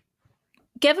strange.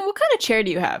 Gavin, what kind of chair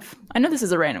do you have? I know this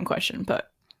is a random question,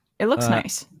 but it looks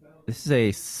nice. This is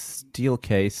a steel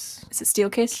case. Is it steel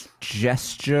case?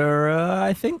 Gesture,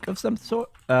 I think, of some sort.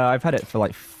 I've had it for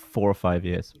like 4 or 5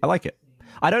 years. I like it.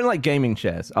 I don't like gaming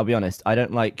chairs, I'll be honest. I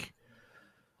don't like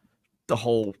the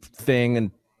whole thing,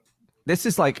 and this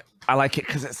is like, I like it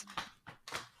because it's,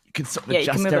 you can sort of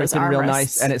adjust everything real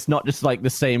nice, and it's not just like the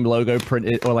same logo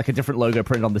printed or like a different logo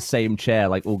printed on the same chair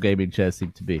like all gaming chairs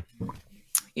seem to be.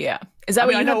 Yeah. Is that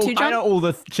what you have too, John? I know all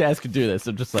the chairs can do this.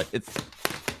 I'm just like, it's...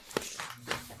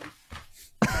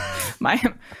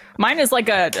 Mine is like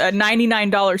a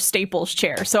 $99 Staples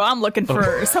chair, so I'm looking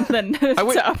for something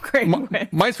to upgrade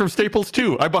with. Mine's from Staples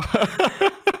too. I bought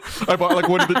like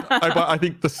I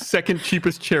think the second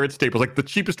cheapest chair at Staples, like the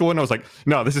cheapest one. I was like,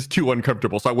 no, this is too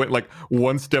uncomfortable. So I went like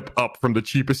one step up from the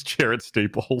cheapest chair at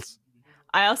Staples.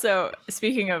 I also,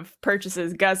 speaking of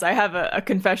purchases, Gus, I have a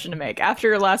confession to make.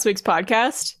 After last week's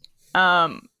podcast,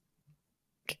 I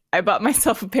bought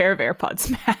myself a pair of AirPods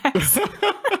Max.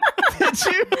 Did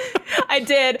you? I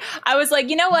did. I was like,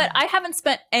 you know what? I haven't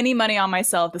spent any money on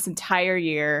myself this entire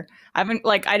year. I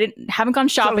haven't gone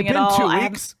shopping at all. 2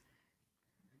 weeks.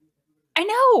 I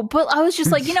know, but I was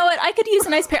just like, you know what? I could use a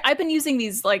nice pair. I've been using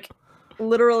these like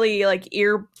literally like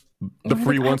the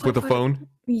free ones with the phone.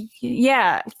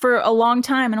 Yeah, for a long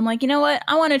time, and I'm like, you know what?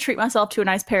 I want to treat myself to a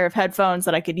nice pair of headphones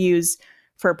that I could use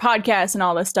for podcasts and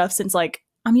all this stuff. Since like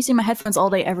I'm using my headphones all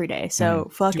day, every day, so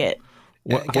fuck it.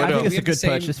 I think it's a good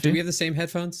purchase. Do we have the same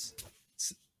headphones?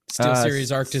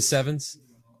 SteelSeries Arctis 7s?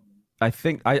 I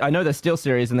think I know they're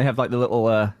SteelSeries, and they have like the little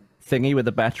thingy with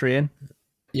the battery in.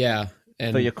 Yeah,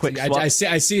 and for your quick swap. I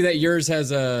see that yours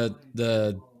has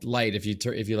the light. If you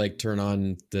like turn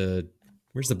on the,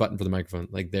 where's the button for the microphone?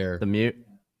 Like there, the mute.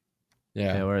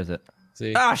 Yeah, where is it?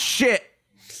 See? Ah, shit!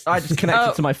 I just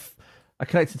connected to my. I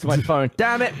connected to my phone.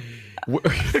 Damn it!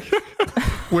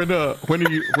 When are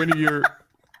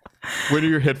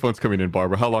your headphones coming in,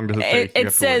 Barbara? How long does it take?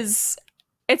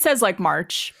 It says like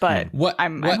March, but what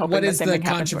is the thing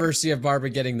controversy of Barbara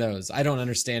getting those? I don't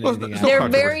understand anything. They're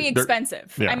very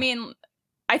expensive. I mean,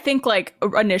 I think like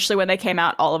initially when they came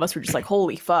out, all of us were just like,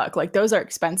 "Holy fuck!" Like those are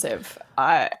expensive,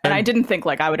 and I didn't think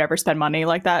like I would ever spend money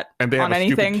like that on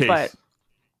anything. But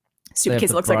stupid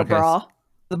case looks like a bra.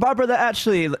 The Barbara,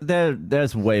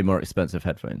 there's way more expensive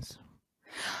headphones.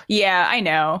 Yeah, I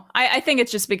know. I think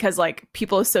it's just because like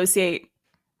people associate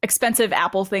expensive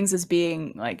Apple things as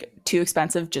being like too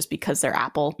expensive just because they're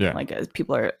Apple. Yeah. Like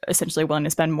people are essentially willing to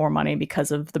spend more money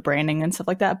because of the branding and stuff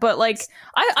like that. But like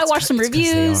I watched some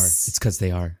reviews. It's because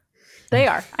they are. They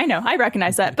are. I know. I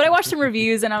recognize that. But I watched some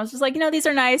reviews and I was just like, these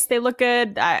are nice. They look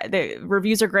good. The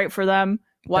reviews are great for them.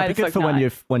 Why the fuck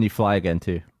not? when you fly again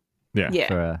too. Yeah.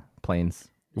 For planes.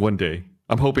 One day.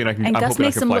 I'm hoping I can. And I'm Gus hoping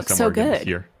makes I can them fly look so somewhere again good. this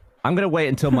year. I'm gonna wait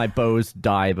until my bows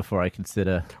die before I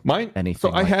consider anything.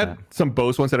 So I had some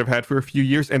Bose ones that I've had for a few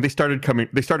years, and they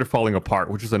started falling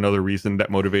apart, which is another reason that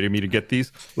motivated me to get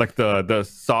these. Like the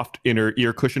soft inner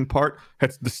ear cushion part,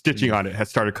 the stitching on it had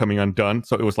started coming undone,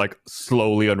 so it was like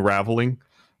slowly unraveling.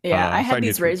 Yeah, I had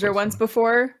these Razer ones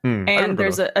before, and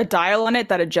there's a dial on it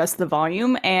that adjusts the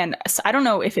volume, and I don't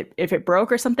know if it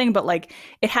broke or something, but like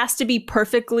it has to be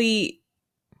perfectly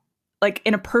like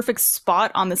in a perfect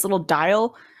spot on this little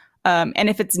dial. And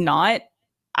if it's not,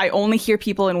 I only hear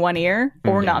people in one ear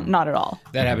or not at all.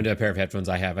 That happened to a pair of headphones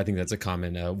I have. I think that's a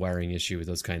common wiring issue with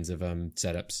those kinds of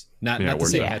setups. Not the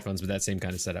same headphones, but that same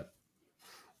kind of setup.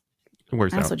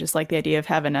 I also just like the idea of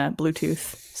having a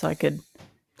Bluetooth so I could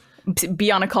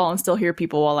be on a call and still hear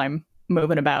people while I'm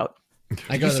moving about.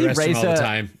 I go to the restroom all the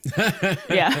time.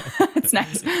 Yeah, it's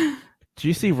nice. Do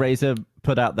you see Razer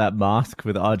put out that mask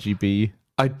with RGB?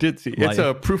 I did see. It's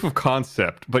a proof of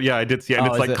concept, but yeah, I did see it. And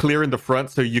it's like clear in the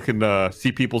front so you can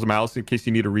see people's mouths in case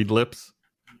you need to read lips.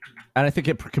 And I think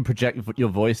it can project your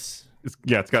voice. It's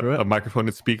got a microphone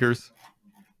and speakers.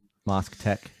 Mask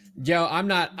tech. Yo, I'm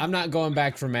not going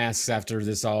back for masks after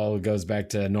this all goes back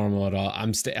to normal at all.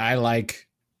 I like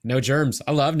no germs.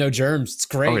 I love no germs. It's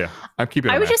great. Oh yeah, I'm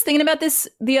keeping. I was just thinking about this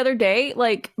the other day,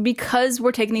 like because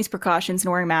we're taking these precautions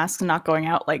and wearing masks and not going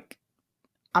out, like.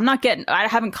 I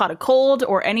haven't caught a cold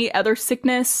or any other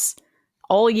sickness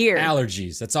all year.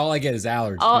 Allergies. That's all I get is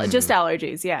allergies. Just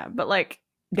allergies, yeah. But like,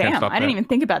 Damn, I didn't even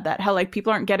think about that. How like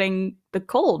people aren't getting the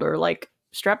cold or like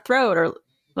strep throat or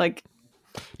like.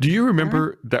 Do you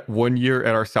remember that one year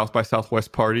at our South by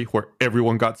Southwest party where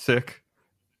everyone got sick?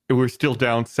 We were still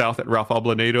down south at Ralph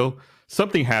Ablanedo.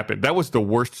 Something happened. That was the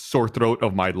worst sore throat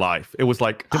of my life. It was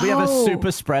like... Did we have a super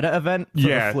spreader event for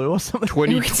the flu or something?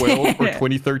 2012 or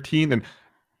 2013. And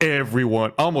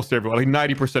almost everyone, like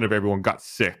 90% of everyone got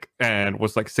sick and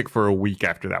was like sick for a week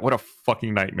after that. What a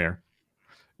fucking nightmare.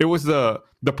 It was the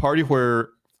party where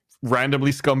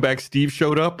randomly scumbag Steve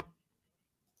showed up.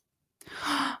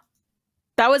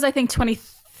 That was, I think,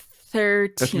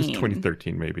 2013. That was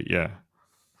 2013, maybe. Yeah.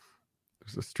 It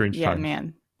was a strange time. Yeah,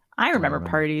 man. I remember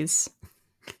parties.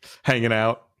 Hanging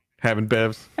out, having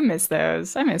bevs. I miss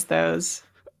those.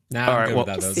 Nah, all right, well,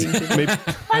 maybe.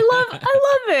 I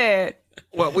love it.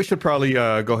 Well, we should probably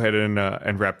go ahead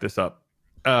and wrap this up.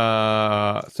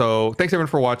 So thanks everyone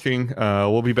for watching.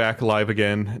 We'll be back live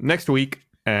again next week,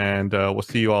 and we'll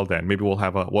see you all then. Maybe we'll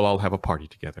all have a party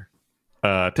together.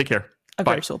 Take care. A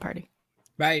virtual party.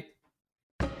 Bye.